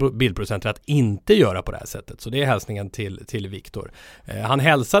nya bildproducenter att inte göra på det här sättet. Så det är hälsningen till Viktor. Han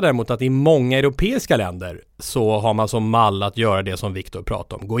hälsar däremot att i många europeiska länder så har man som mall att göra det som Viktor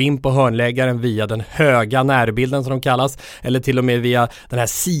pratar om. Gå in på hörnläggaren via den höga närbilden som de kallas, eller till och med via den här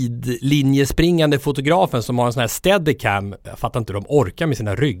sidlinjespringande fotografen som har en sån här steadicam. Jag fattar inte hur de orkar med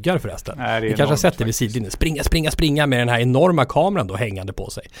sina ryggar förresten. Nej, ni kanske har sett det vid sidlinjen. Springa med den här enorma kameran då hängande på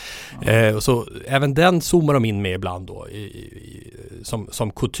sig. Så även den zoomar de in med ibland då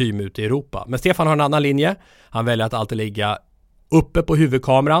som kutym ute i Europa. Men Stefan har en annan linje. Han väljer att alltid ligga uppe på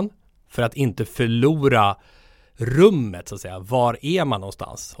huvudkameran för att inte förlora rummet, så att säga. Var är man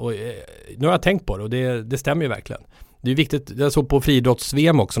någonstans? Och nu har jag tänkt på det, och det stämmer ju verkligen. Det är viktigt, jag såg på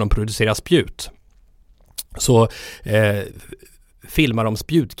friidrotts-VM också, de producerar spjut. Så filmar om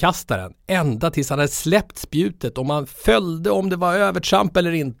spjutkastaren ända tills han hade släppt spjutet och man följde om det var övertramp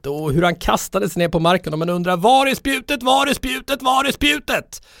eller inte och hur han kastades ner på marken och man undrar var är spjutet, var är spjutet, var är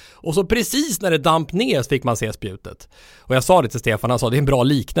spjutet? Och så precis när det damp ner så fick man se spjutet. Och jag sa det till Stefan, han sa det är en bra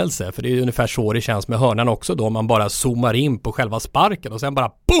liknelse för det är ungefär så det känns med hörnan också då. Man bara zoomar in på själva sparken och sen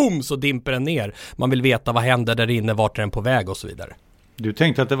bara boom så dimper den ner. Man vill veta vad händer där inne, vart är den på väg och så vidare. Du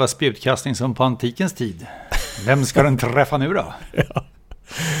tänkte att det var spjutkastning som på antikens tid. Vem ska den träffa nu då?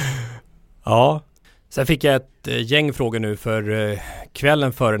 Ja. Sen fick jag ett gäng frågor nu för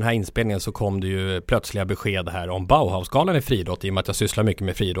kvällen för den här inspelningen så kom det ju plötsliga besked här om Bauhausgalan i friidrott i och med att jag sysslar mycket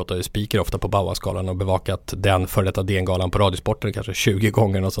med friidrott och är speaker ofta på Bauhausgalan och bevakat den för detta DN-galan på Radiosporten kanske 20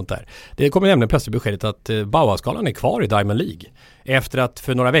 gånger och sånt där. Det kommer nämligen plötsligt beskedet att Bauhausgalan är kvar i Diamond League. Efter att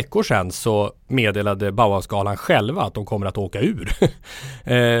för några veckor sedan så meddelade Bauhausgalan själva att de kommer att åka ur.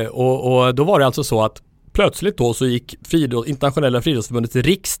 och då var det alltså så att plötsligt då så gick internationella friidrottsförbundets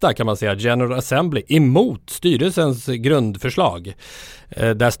riksdag kan man säga, General Assembly, emot styrelsens grundförslag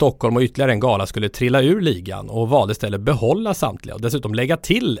där Stockholm och ytterligare en gala skulle trilla ur ligan och valde istället behålla samtliga och dessutom lägga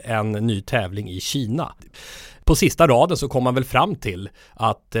till en ny tävling i Kina. På sista raden så kom man väl fram till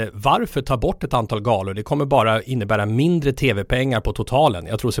att varför ta bort ett antal galor? Det kommer bara innebära mindre tv-pengar på totalen.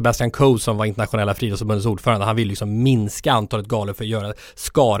 Jag tror Sebastian Coe som var internationella friidrottsförbundets ordförande, han vill liksom minska antalet galor för att göra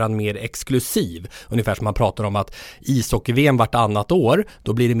skaran mer exklusiv. Ungefär som man pratar om att ishockey-VM vartannat år,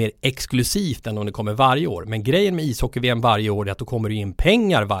 då blir det mer exklusivt än om det kommer varje år. Men grejen med ishockey-VM varje år är att då kommer det in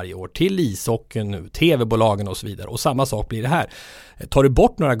pengar varje år till ishockeyn, tv-bolagen och så vidare. Och samma sak blir det här. Tar du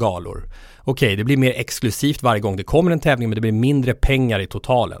bort några galor, okej, det blir mer exklusivt varje gång det kommer en tävling men det blir mindre pengar i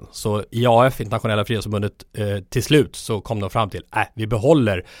totalen. Så IAF, Internationella friidrottsförbundet, till slut så kom de fram till vi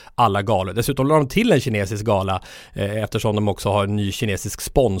behåller alla galor. Dessutom la de till en kinesisk gala eftersom de också har en ny kinesisk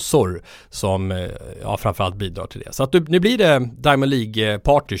sponsor som framförallt bidrar till det. Så att nu blir det Diamond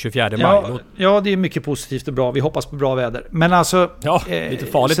League-party 24 maj. Ja, det är mycket positivt och bra. Vi hoppas på bra väder. Men alltså... Ja, lite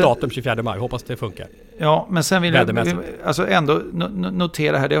farligt datum 24 maj. Hoppas det funkar. Ja, men sen vill jag alltså ändå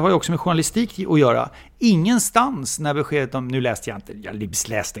notera här, det har ju också med journalistik att göra. Ingenstans när beskedet om, nu läste jag inte, jag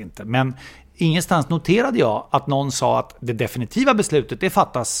läste inte, men ingenstans noterade jag att någon sa att det definitiva beslutet det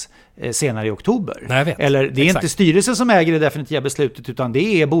fattas senare i oktober. Nej, jag vet. Eller det är inte styrelsen som äger det definitiva beslutet utan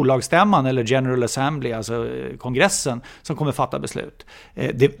det är bolagsstämman eller General Assembly, alltså kongressen som kommer fatta beslut.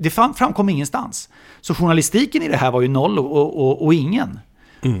 Det framkom ingenstans. Så journalistiken i det här var ju noll och ingen.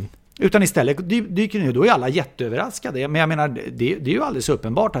 Mm. Utan istället dyker nu, då är alla jätteöverraskade. Men jag menar, det är ju alldeles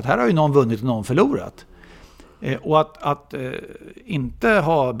uppenbart att här har ju någon vunnit och någon förlorat. Och att inte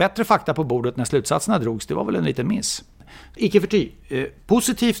ha bättre fakta på bordet när slutsatserna drogs, det var väl en liten miss. Icke förty.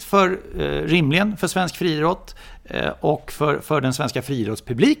 Positivt för rimligen för svensk friidrott och för den svenska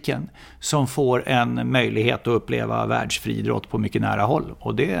friidrottspubliken som får en möjlighet att uppleva världsfriidrott på mycket nära håll.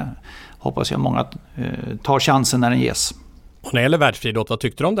 Och det hoppas jag många tar chansen när den ges. Och när det gäller världsfriidrott, vad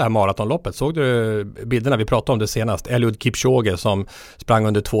tyckte du om det här maratonloppet? Såg du bilderna vi pratade om det senast? Eliud Kipchoge som sprang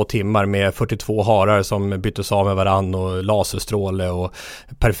under 2 timmar med 42 harar som byttes av med varann och laserstråle och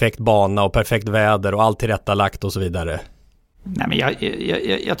perfekt bana och perfekt väder och allt tillrättalagt och så vidare. Nej, men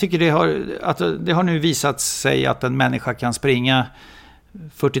jag tycker det har nu visat sig att en människa kan springa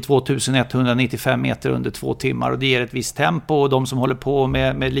 42 195 meter under 2 timmar och det ger ett visst tempo och de som håller på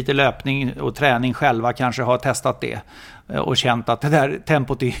med lite löpning och träning själva kanske har testat det och känt att det där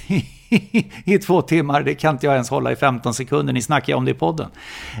tempot i 2 timmar, det kan inte jag ens hålla i 15 sekunder, ni snackar om det i podden.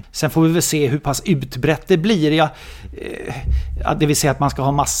 Sen får vi väl se hur pass utbrett det blir. Det vill säga att man ska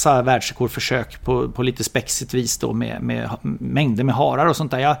ha massa världsrekordförsök på lite spexigt vis då med mängder med harar och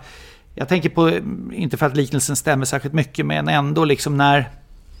sånt där. Jag tänker på, inte för att liknelsen stämmer särskilt mycket, men ändå liksom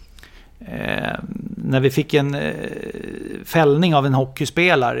när vi fick en fällning av en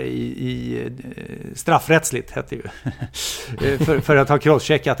hockeyspelare i straffrättsligt hette ju för att ha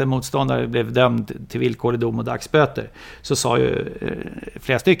crosscheckat en motståndare blev dömd till villkorlig dom och dagsböter, så sa ju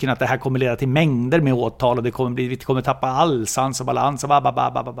flera stycken att det här kommer leda till mängder med åtal och vi kommer tappa all sans och balans och vi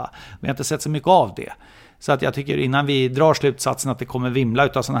har inte sett så mycket av det. Så att jag tycker innan vi drar slutsatsen att det kommer vimla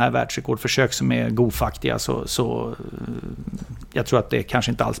utav sådana här världsrekordförsök som är godfaktiga så jag tror att det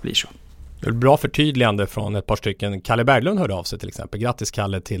kanske inte alls blir så. Det är ett bra förtydligande från ett par stycken. Kalle Berglund hörde av sig till exempel. Grattis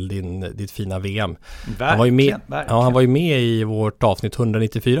Kalle till ditt fina VM. Han var ju med i vårt avsnitt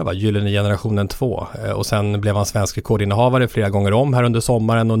 194, va? Gyllene generationen 2. Och sen blev han svensk rekordinnehavare flera gånger om här under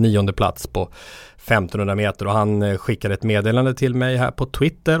sommaren och 9:e plats på 1500 meter. Och han skickade ett meddelande till mig här på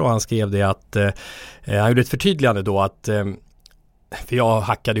Twitter och han skrev det att han gjorde ett förtydligande då att för jag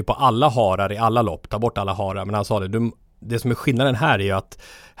hackade ju på alla harar i alla lopp, ta bort alla harar, men han sa det, det som är skillnaden här är ju att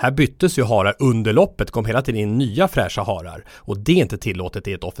här byttes ju harar under loppet, kom hela tiden in nya fräscha harar och det är inte tillåtet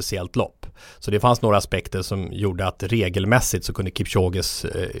i ett officiellt lopp. Så det fanns några aspekter som gjorde att regelmässigt så kunde Kipchoges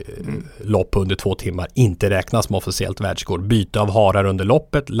lopp under 2 timmar inte räknas som officiellt världsrekord. Byte av harar under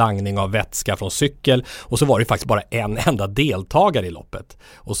loppet, langning av vätska från cykel och så var det faktiskt bara en enda deltagare i loppet.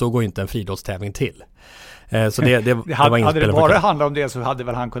 Och så går inte en friidrottstävling till. Så det var hade det bara handlat om det så hade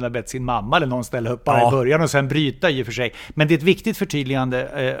väl han kunnat bett sin mamma eller någon ställa upp bara i början och sen bryta i och för sig. Men det är ett viktigt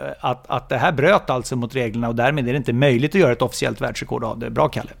förtydligande att det här bröt alltså mot reglerna och därmed är det inte möjligt att göra ett officiellt världsrekord av det. Bra,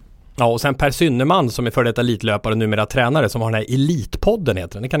 Kalle. Ja, och sen Per Synnerman som är före detta elitlöpare och numera tränare som har den här Elitpodden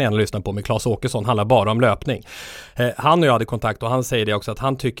heter den. Det kan ni gärna lyssna på med Claes Åkesson, handlar bara om löpning. Han och jag hade kontakt och han säger det också att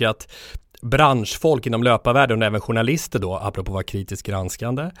han tycker att branschfolk inom löparvärlden och även journalister då, apropå vara kritiskt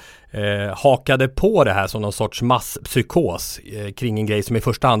granskande, hakade på det här som någon sorts masspsykos kring en grej som i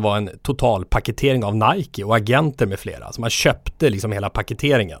första hand var en total paketering av Nike och agenter med flera. Så man köpte liksom hela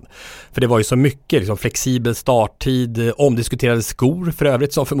paketeringen. För det var ju så mycket liksom flexibel starttid, omdiskuterade skor för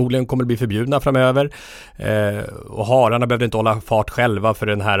övrigt som förmodligen kommer att bli förbjudna framöver. Och hararna behövde inte hålla fart själva för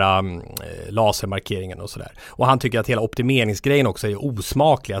den här lasermarkeringen och sådär. Och han tycker att hela optimeringsgrejen också är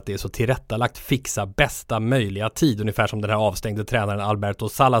osmaklig, att det är så tillrättalagt fixa bästa möjliga tid, ungefär som den här avstängde tränaren Alberto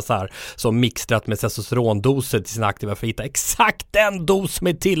Salazar som mixtrat med testosterondoser till sina aktiva för att hitta exakt den dos som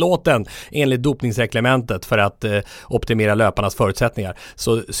är tillåten enligt dopningsreglementet för att optimera löparnas förutsättningar.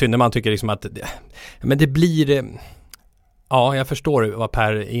 Så Synnerman tycker liksom att men det blir ja, jag förstår vad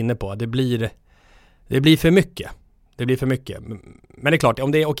Per är inne på. Det blir för mycket. Det blir för mycket. Men det är klart,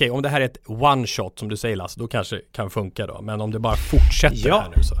 om det är okej, om det här är ett one shot som du säger Lasse, då kanske kan funka då. Men om det bara fortsätter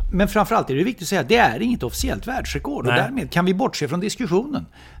här nu så. Men framförallt är det viktigt att säga att det är inget officiellt världsrekord. Och därmed kan vi bortse från diskussionen.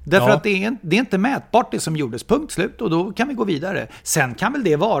 Därför att det är inte mätbart det som gjordes, punkt slut, och då kan vi gå vidare. Sen kan väl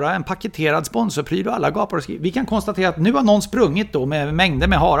det vara en paketerad sponsorpryl och alla gapar och skriver. Vi kan konstatera att nu har någon sprungit då med mängder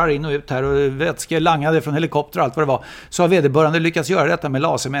med harar in och ut här och vätskor langade från helikopter och allt vad det var. Så har vederbörande lyckats göra detta med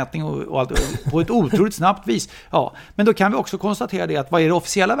lasermätning och allt på ett otroligt snabbt vis. Ja, men då kan vi också konstatera det att vad är det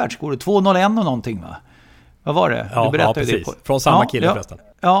officiella världsrekordet? 2:01 och någonting va? Vad var det? Ja, du berättade precis. det på. Från samma kille förresten.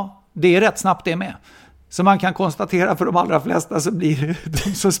 Ja, det är rätt snabbt det med. Så man kan konstatera för de allra flesta så blir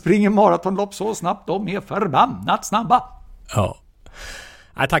de som springer maratonlopp så snabbt, de är förbannat snabba. Ja.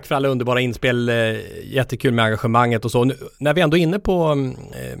 Nej, tack för alla underbara inspel. Jättekul med engagemanget och så. Nu, när vi ändå är inne på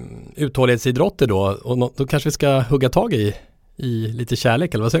uthållighetsidrotter då, och då kanske vi ska hugga tag i lite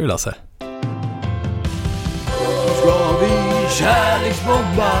kärlek, eller vad säger du Lasse? Ska vi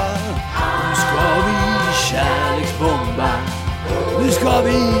kärleksbomba? Nu ska vi kärleksbomba. Nu ska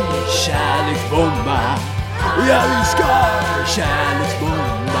vi kärleksbomba. Ja, vi ska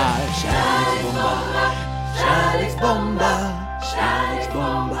kärleksbomba. Kärleksbomba. Kärleksbomba.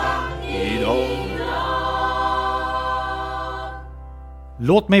 Kärleksbomba. Idag.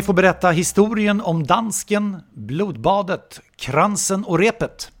 Låt mig få berätta historien om Dansken, blodbadet, kransen och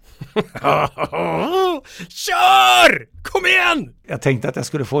repet. Kör! Kom igen! Jag tänkte att jag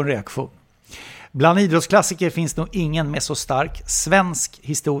skulle få en reaktion. Bland idrottsklassiker finns nog ingen med så stark svensk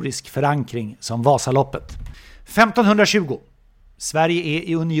historisk förankring som Vasaloppet. 1520. Sverige är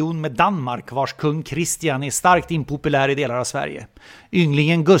i union med Danmark vars kung Kristian är starkt impopulär i delar av Sverige.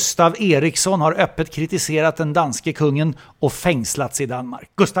 Ynglingen Gustav Eriksson har öppet kritiserat den danske kungen och fängslats i Danmark.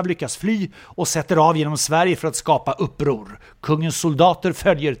 Gustav lyckas fly och sätter av genom Sverige för att skapa uppror. Kungens soldater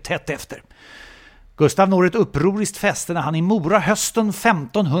följer tätt efter. Gustav når ett upproriskt fäste när han i Mora hösten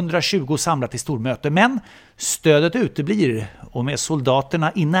 1520 samlat till stormöte, men stödet uteblir och med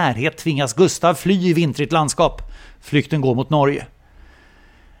soldaterna i närhet tvingas Gustav fly i vintrigt landskap. Flykten går mot Norge.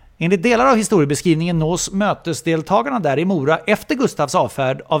 Enligt delar av historiebeskrivningen nås mötesdeltagarna där i Mora efter Gustavs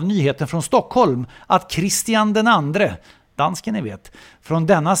avfärd av nyheten från Stockholm att Kristian den andre, dansken ni vet, från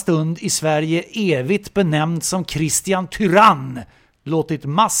denna stund i Sverige evigt benämnd som Kristian Tyrann, låtit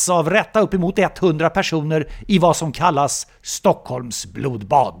massavrätta uppemot 100 personer i vad som kallas Stockholms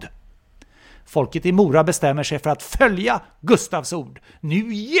blodbad. Folket i Mora bestämmer sig för att följa Gustavs ord.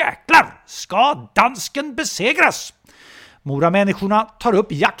 Nu jäklar ska dansken besegras! Mora-människorna tar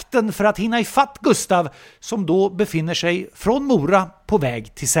upp jakten för att hinna ifatt Gustav som då befinner sig från Mora på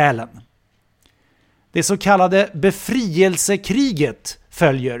väg till Sälen. Det så kallade befrielsekriget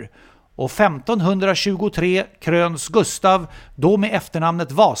följer och 1523 kröns Gustav då med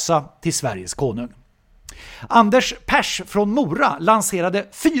efternamnet Vasa till Sveriges konung. Anders Pers från Mora lanserade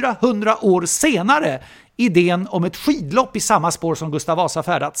 400 år senare idén om ett skidlopp i samma spår som Gustav Vasa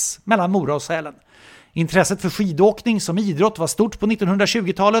färdats mellan Mora och Sälen. Intresset för skidåkning som idrott var stort på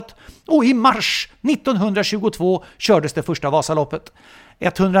 1920-talet och i mars 1922 kördes det första Vasaloppet.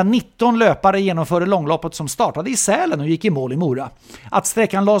 119 löpare genomförde långloppet som startade i Sälen och gick i mål i Mora. Att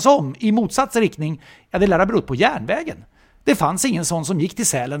sträckan lades om i motsatt riktning, det lär ha berott på järnvägen. Det fanns ingen sån som gick till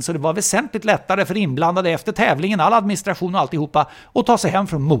Sälen, så det var väsentligt lättare för inblandade efter tävlingen, all administration och alltihopa, att ta sig hem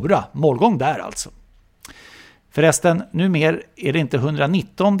från Mora. Målgång där alltså. Förresten, numer är det inte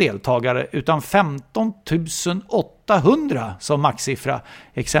 119 deltagare utan 15 800 som maxsiffra.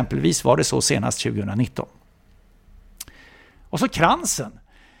 Exempelvis var det så senast 2019. Och så kransen.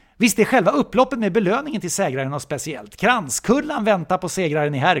 Visst är själva upploppet med belöningen till segraren något speciellt. Kranskullan väntar på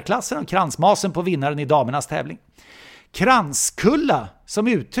segraren i herrklassen och kransmasen på vinnaren i damernas tävling. Kranskulla som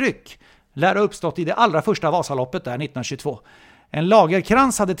uttryck lär ha uppstått i det allra första Vasaloppet där 1922. En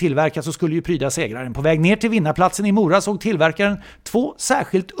lagerkrans hade tillverkats och skulle ju pryda segraren. På väg ner till vinnarplatsen i Mora såg tillverkaren 2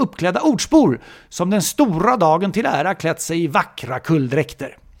 särskilt uppklädda ortsbor som den stora dagen till ära klätt sig i vackra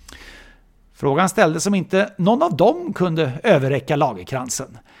kulldräkter. Frågan ställdes om inte någon av dem kunde överräcka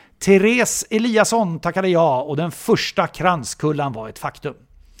lagerkransen. Therese Eliasson tackade ja och den första kranskullan var ett faktum.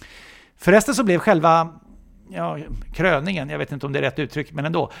 Förresten så blev själva kröningen, jag vet inte om det är rätt uttryck, men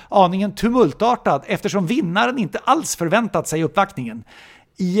ändå, aningen tumultartad eftersom vinnaren inte alls förväntat sig uppvaktningen.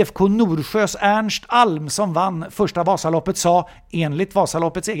 IFK Norsjös Ernst Alm som vann första Vasaloppet sa enligt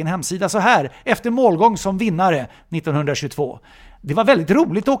Vasaloppets egen hemsida så här efter målgång som vinnare 1922. Det var väldigt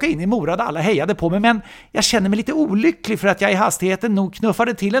roligt att åka in i Mora där alla hejade på mig, men jag känner mig lite olycklig för att jag i hastigheten nog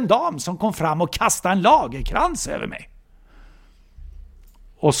knuffade till en dam som kom fram och kastade en lagerkrans över mig.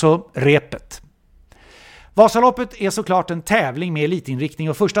 Och så repet. Vasaloppet är såklart en tävling med elitinriktning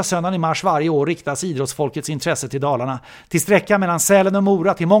och första söndagen i mars varje år riktas idrottsfolkets intresse till Dalarna. Till sträcka mellan Sälen och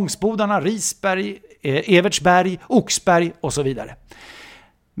Mora, till Mångsbodarna, Risberg, Evertsberg, Oxberg och så vidare.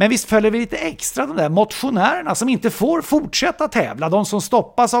 Men visst följer vi lite extra de där motionärerna som inte får fortsätta tävla. De som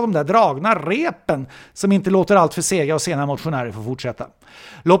stoppas av de där dragna repen som inte låter allt för sega och sena motionärer få fortsätta.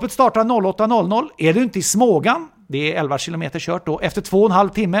 Loppet startar 08.00. Är du inte i Smågan, det är 11 kilometer kört då, efter 2,5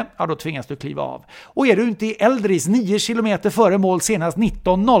 timme, då tvingas du kliva av. Och är du inte i Eldris 9 kilometer före mål senast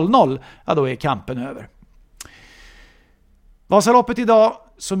 19.00, då är kampen över. Vasaloppet idag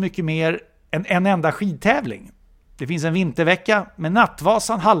så mycket mer än en enda skidtävling. Det finns en vintervecka med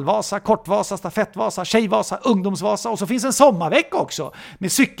nattvasan, halvvasa, kortvasa, stafettvasa, tjejvasa, ungdomsvasa och så finns en sommarvecka också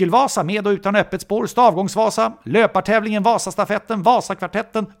med cykelvasa med och utan öppet spår, stavgångsvasa, löpartävlingen, Vasastafetten,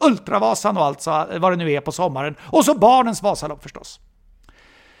 Vasakvartetten, Ultravasan och allt vad det nu är på sommaren och så barnens Vasalopp förstås.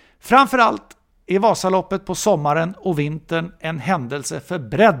 Framförallt är Vasaloppet på sommaren och vintern en händelse för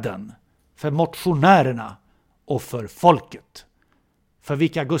bredden, för motionärerna och för folket. För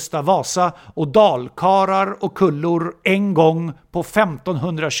vilka Gustav Vasa och dalkarar och kullor en gång på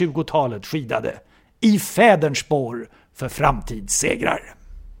 1520-talet skidade i fäderns spår för framtidssegrar.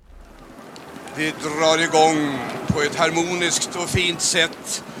 Det drar igång på ett harmoniskt och fint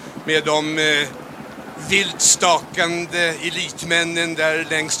sätt med de vildstakande elitmännen där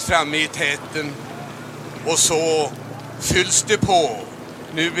längst framme i täten. Och så fylls det på.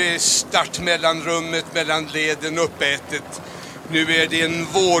 Nu är startmellanrummet mellan leden uppätet. Nu är det en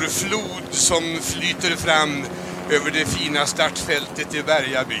vårflod som flyter fram över det fina startfältet i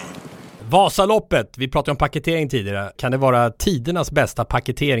Bergaby. Vasaloppet, vi pratade om paketering tidigare. Kan det vara tidernas bästa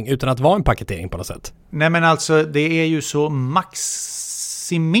paketering utan att vara en paketering på något sätt? Nej men alltså det är ju så maximerat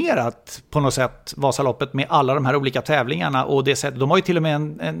på något sätt Vasaloppet med alla de här olika tävlingarna och det sätt, de har ju till och med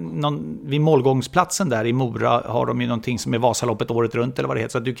någon, vid målgångsplatsen där i Mora har de ju någonting som är Vasaloppet året runt eller vad det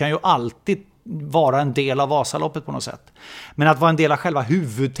heter, så att du kan ju alltid vara en del av Vasaloppet på något sätt. Men att vara en del av själva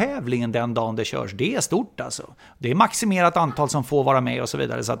huvudtävlingen den dagen det körs, det är stort alltså. Det är maximerat antal som får vara med och så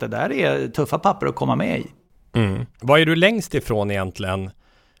vidare, så att det där är tuffa papper att komma med i. Vad är du längst ifrån egentligen?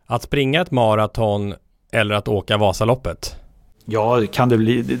 Att springa ett maraton eller att åka Vasaloppet? Ja, kan det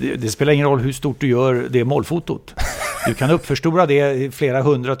bli, det spelar ingen roll hur stort du gör det målfotot. Du kan uppförstora det i flera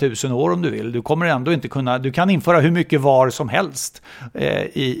 100 000 år om du vill. Du kommer ändå inte kunna, du kan införa hur mycket var som helst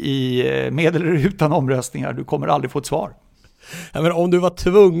i med eller utan omröstningar. Du kommer aldrig få ett svar. Ja, men om du var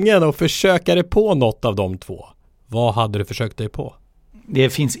tvungen att försöka dig på något av de två, vad hade du försökt dig på? Det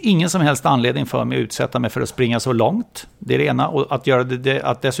finns ingen som helst anledning för mig att utsätta mig för att springa så långt. Det är det ena. Och att göra det,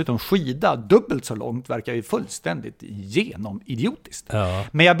 att dessutom skida dubbelt så långt verkar ju fullständigt idiotiskt. Ja.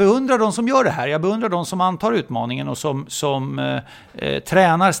 Men jag beundrar de som gör det här. Jag beundrar de som antar utmaningen och som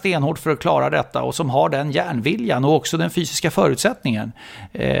tränar stenhårt för att klara detta och som har den järnviljan och också den fysiska förutsättningen.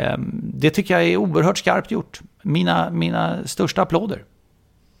 Det tycker jag är oerhört skarpt gjort. Mina största applåder.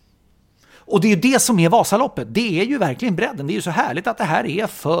 Och det är ju det som är Vasaloppet. Det är ju verkligen bredden. Det är ju så härligt att det här är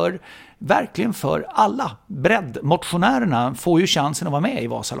verkligen för alla. Breddmotionärerna får ju chansen att vara med i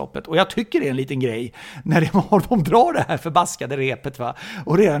Vasaloppet. Och jag tycker det är en liten grej när de drar det här förbaskade repet. Va?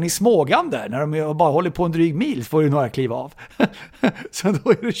 Och redan i Smågan där, när de bara håller på en dryg mil, får ju några kliva av. Så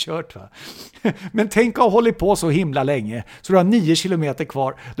då är det kört. Va? Men tänk att hålla på så himla länge. Så du har 9 kilometer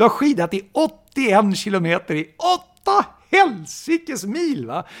kvar. Du har skidat i 81 kilometer i 8 helsikes mil,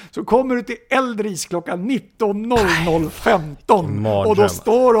 va? Så kommer du till Eldris klockan 19.00:15 och då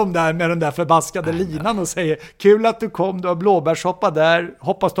står de där med den där förbaskade linan och säger kul att du kom, du har blåbärssoppa där,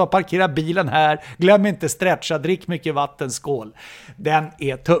 hoppas du har parkerat bilen här, glöm inte stretcha, drick mycket vatten, skål. Den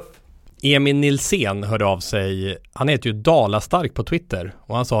är tuff. Emil Nilsén hörde av sig, han heter ju Dalastark på Twitter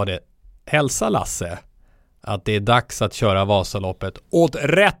och han sa det, hälsa Lasse att det är dags att köra Vasaloppet åt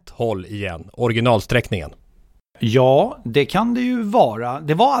rätt håll igen, originalsträckningen. Ja, det kan det ju vara.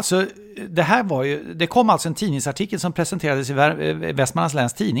 Det kom alltså en tidningsartikel som presenterades i Västmanlands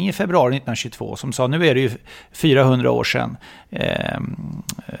läns tidning i februari 1922 som sa nu är det ju 400 år sedan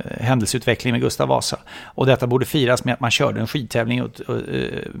händelseutveckling med Gustav Vasa. Och detta borde firas med att man körde en skidtävling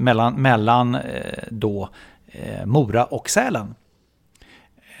mellan Mora och Sälen.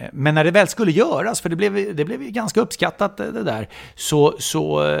 Men när det väl skulle göras, för det blev ganska uppskattat det där, så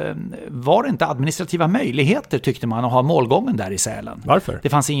var det inte administrativa möjligheter tyckte man att ha målgången där i Sälen. Varför?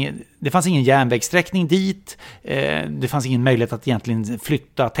 Det fanns ingen järnvägssträckning dit, det fanns ingen möjlighet att egentligen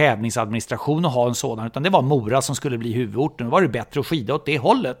flytta tävlingsadministration och ha en sådan, utan det var Mora som skulle bli huvudorten. Då var det bättre att skida åt det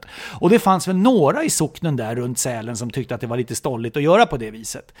hållet. Och det fanns väl några i socknen där runt Sälen som tyckte att det var lite stolligt att göra på det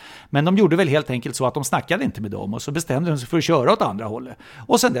viset. Men de gjorde väl helt enkelt så att de snackade inte med dem och så bestämde de sig för att köra åt andra hållet.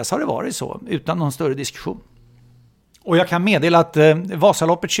 Och sen dess har det varit så, utan någon större diskussion. Och jag kan meddela att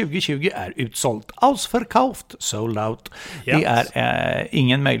Vasaloppet 2020 är utsålt. Ausverkauft, sold out. Yes. Det är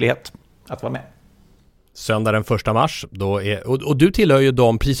ingen möjlighet att vara med. Söndag den 1 mars. Och du tillhör ju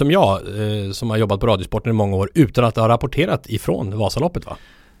de, precis som jag, som har jobbat på Radiosporten i många år utan att ha rapporterat ifrån Vasaloppet, va?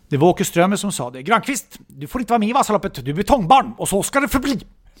 Det var Åke Strömmer som sa det. Granqvist, du får inte vara med i Vasaloppet. Du är betongbarn och så ska det förbli.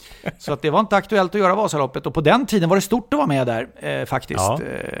 Så att det var inte aktuellt att göra Vasaloppet. Och på den tiden var det stort att vara med där faktiskt. Ja.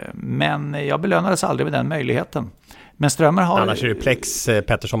 Men jag belönades aldrig med den möjligheten. Men Strömmer har... Annars är det Plex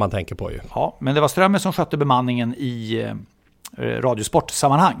Pettersson man tänker på ju. Ja, men det var Strömmer som skötte bemanningen i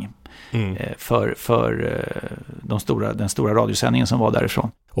radiosportsammanhang. För den stora radiosändningen som var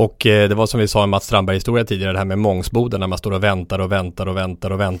därifrån. Och det var som vi sa i Mats Strandberg-historia tidigare, det här med Mångsboden när man står och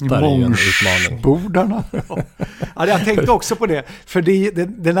väntar. Mångsbodarna. Ja, jag tänkte också på det. För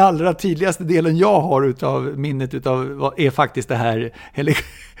den allra tydligaste delen jag har utav minnet är faktiskt det här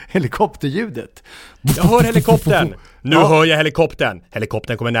helikopterljudet. Jag hör helikoptern. Nu hör jag helikoptern.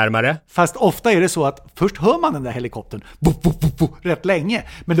 Helikoptern kommer närmare. Fast ofta är det så att först hör man den där helikoptern rätt länge.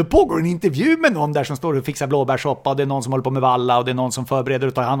 Men då pågår en intervju med någon där som står och fixar blåbärssoppa och det är någon som håller på med valla och det är någon som förbereder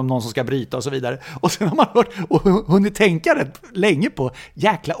och tar hand om någon som ska bryta och så vidare. Och sen har man hört och hunnit tänka rätt länge på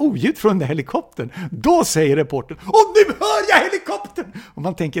jäkla oljud från den där helikoptern. Då säger reportern, och nu hör jag helikoptern! Och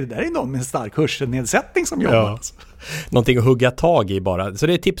man tänker, det där är någon med en stark hörselnedsättning som jobbar. Ja. Någonting att hugga tag i bara. Så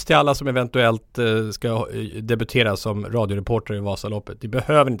det är tips till alla som eventuellt ska debutera som radioreporter i Vasaloppet. Du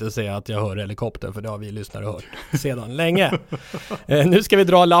behöver inte säga att jag hör helikoptern, för det har vi lyssnare hört sedan länge. Nu ska vi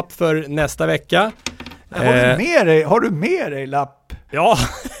dra lapp för nästa vecka. Har du med dig lapp? Ja,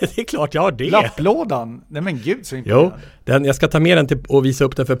 det är klart jag har det. Lapplådan? Nej men gud så imponerande. Jo, jag ska ta med den och visa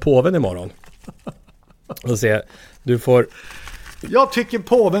upp den för påven imorgon. Och se, du får... Jag tycker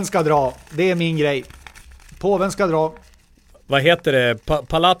påven ska dra. Det är min grej. Påven ska dra. Vad heter det?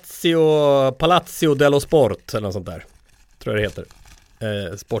 Palazzo dello Sport eller något sånt där. Tror jag det heter.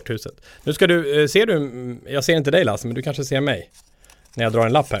 Sporthuset. Nu ska du, ser du, jag ser inte dig Lasse, men du kanske ser mig när jag drar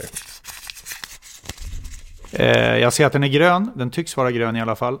en lapp här. Jag ser att den är grön. Den tycks vara grön i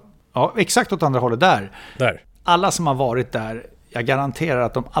alla fall. Ja, exakt åt andra hållet. Där. Alla som har varit där, jag garanterar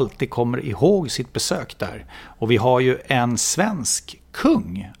att de alltid kommer ihåg sitt besök där. Och vi har ju en svensk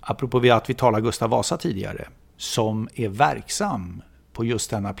kung, apropå att vi talar Gustav Vasa tidigare, som är verksam på just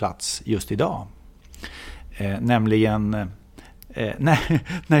denna plats just idag. Nämligen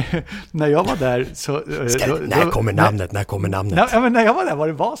när jag var där så... När kommer namnet? När jag var där var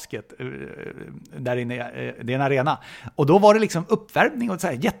det basket där inne, det är en arena. Och då var det liksom uppvärmning och så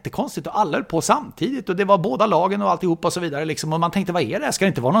här jättekonstigt och alla höll på samtidigt och det var båda lagen och alltihop och så vidare liksom. Och man tänkte, vad är det här? Ska det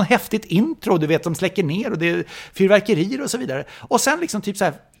inte vara någon häftigt intro? Du vet, som släcker ner och det är fyrverkerier och så vidare. Och sen liksom typ så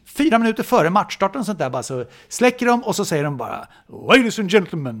här 4 minuter före matchstarten sånt där bara så släcker de och så säger de bara, Ladies and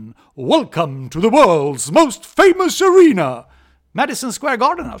gentlemen, welcome to the world's most famous arena. Madison Square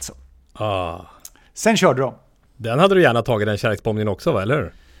Garden alltså. Sen körde de. Den hade du gärna tagit, den kärleksbombningen också, va,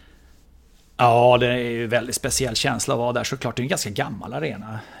 eller? Ja, det är ju en väldigt speciell känsla att vara där. Såklart, det är en ganska gammal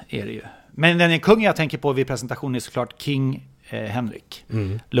arena är det ju. Men den kung jag tänker på vid presentationen är såklart King Henrik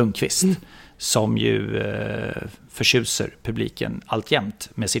Lundqvist. Som ju förtjuser publiken alltjämt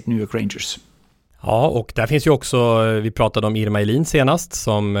med sitt New York Rangers. Ja, och där finns ju också, vi pratade om Irma Elin senast,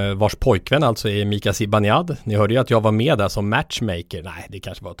 som vars pojkvän alltså är Mika Zibanejad. Ni hörde ju att jag var med där som matchmaker. Nej, det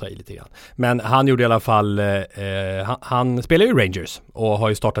kanske var att ta i lite grann. Men han gjorde i alla fall, han spelar ju Rangers och har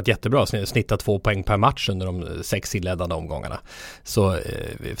ju startat jättebra, snittat 2 poäng per match under de 6 inledande omgångarna. Så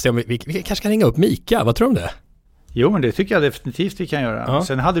vi kanske kan ringa upp Mika, vad tror du om det? Jo, men det tycker jag definitivt vi kan göra. Ja.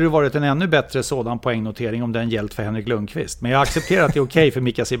 Sen hade det varit en ännu bättre sådan poängnotering om den gällt för Henrik Lundqvist. Men jag accepterar att det är okej för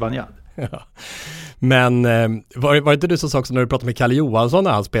Mika Zibanejad. Ja. Men var det inte du som sa också när du pratade med Kalle Johansson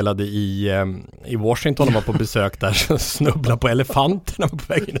när han spelade i Washington och var på besök där, så snubbla på elefanterna på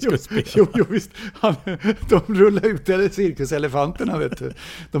vägen och skulle spela? Jo, visst. De rullade ut cirkuselefanterna, vet du.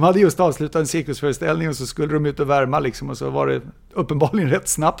 De hade just avslutat en cirkusföreställning och så skulle de ut och värma liksom, och så var det uppenbarligen rätt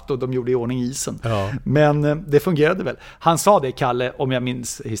snabbt och de gjorde i ordning isen. Ja. Men det fungerade väl. Han sa det, Kalle, om jag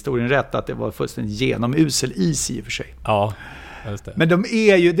minns historien rätt, att det var fullständigt genomusel is i och för sig. Ja. Men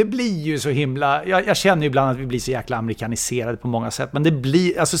det blir ju så himla, jag känner ju ibland att vi blir så jäkla amerikaniserade på många sätt, men det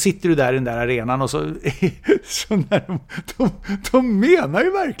blir, alltså sitter du där i den där arenan och så när de menar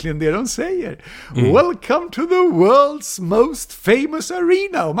ju verkligen det de säger. Welcome to the world's most famous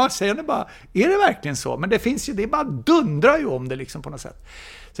arena, och man säger bara, är det verkligen så? Men det finns ju, det bara dundrar ju om det liksom på något sätt.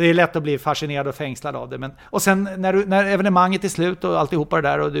 Så det är lätt att bli fascinerad och fängslad av det. Men, och sen när evenemanget är slut och alltihopa det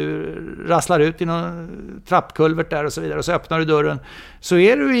där och du rasslar ut i någon trappkulvert där och så vidare, och så öppnar du dörren, så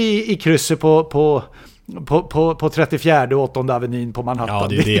är du i krysset på 34 och 8:e avenyn på Manhattan. Ja,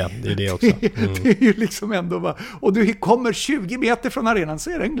 det är det också. Det är ju liksom ändå och du kommer 20 meter från arenan så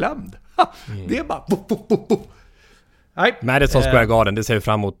är den glömd. Det är bara Madison Square Garden, det ser vi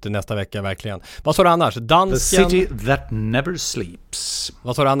fram emot nästa vecka verkligen. Vad sa du annars? Dansken, the city that never sleeps.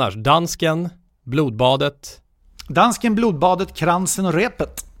 Vad sa du annars? Dansken, blodbadet. Dansken, blodbadet, kransen och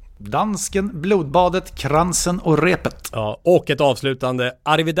repet. Dansken, blodbadet, kransen och repet. Ja, och ett avslutande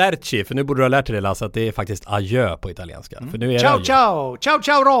arrivederci, för nu borde du ha lärt dig det, Lasse, att det är faktiskt adjö på italienska. För nu är ciao, ciao, ciao,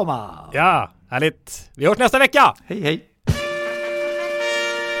 ciao Roma. Ja, härligt. Vi hörs nästa vecka. Hej, hej.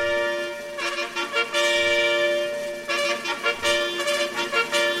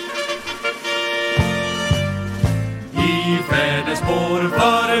 Spår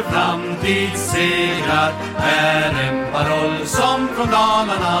för framtidssegrar är en paroll som från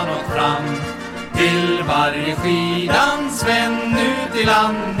Dalarna nått fram till varje skidans vän ut i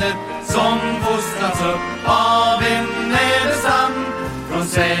landet som fostrats upp av en Nederstrand. Från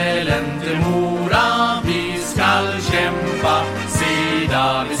Sälen till Mora vi skall kämpa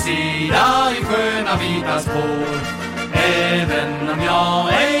sida vid sida i sköna vita spår. Även om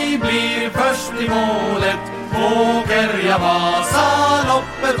jag ej blir först i målet åker jag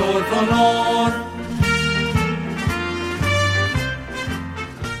Vasaloppet år från år.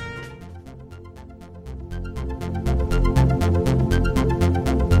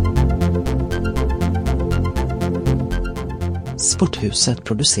 Sporthuset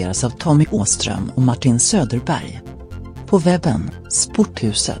produceras av Tommy Åström och Martin Söderberg. På webben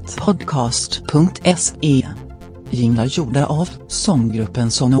sporthusetpodcast.se. Jinglar gjorda av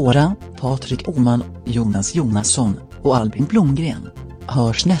sånggruppen Sonora, Patrik Åman, Jonas Jonasson och Albin Blomgren.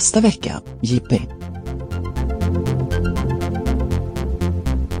 Hörs nästa vecka, JP.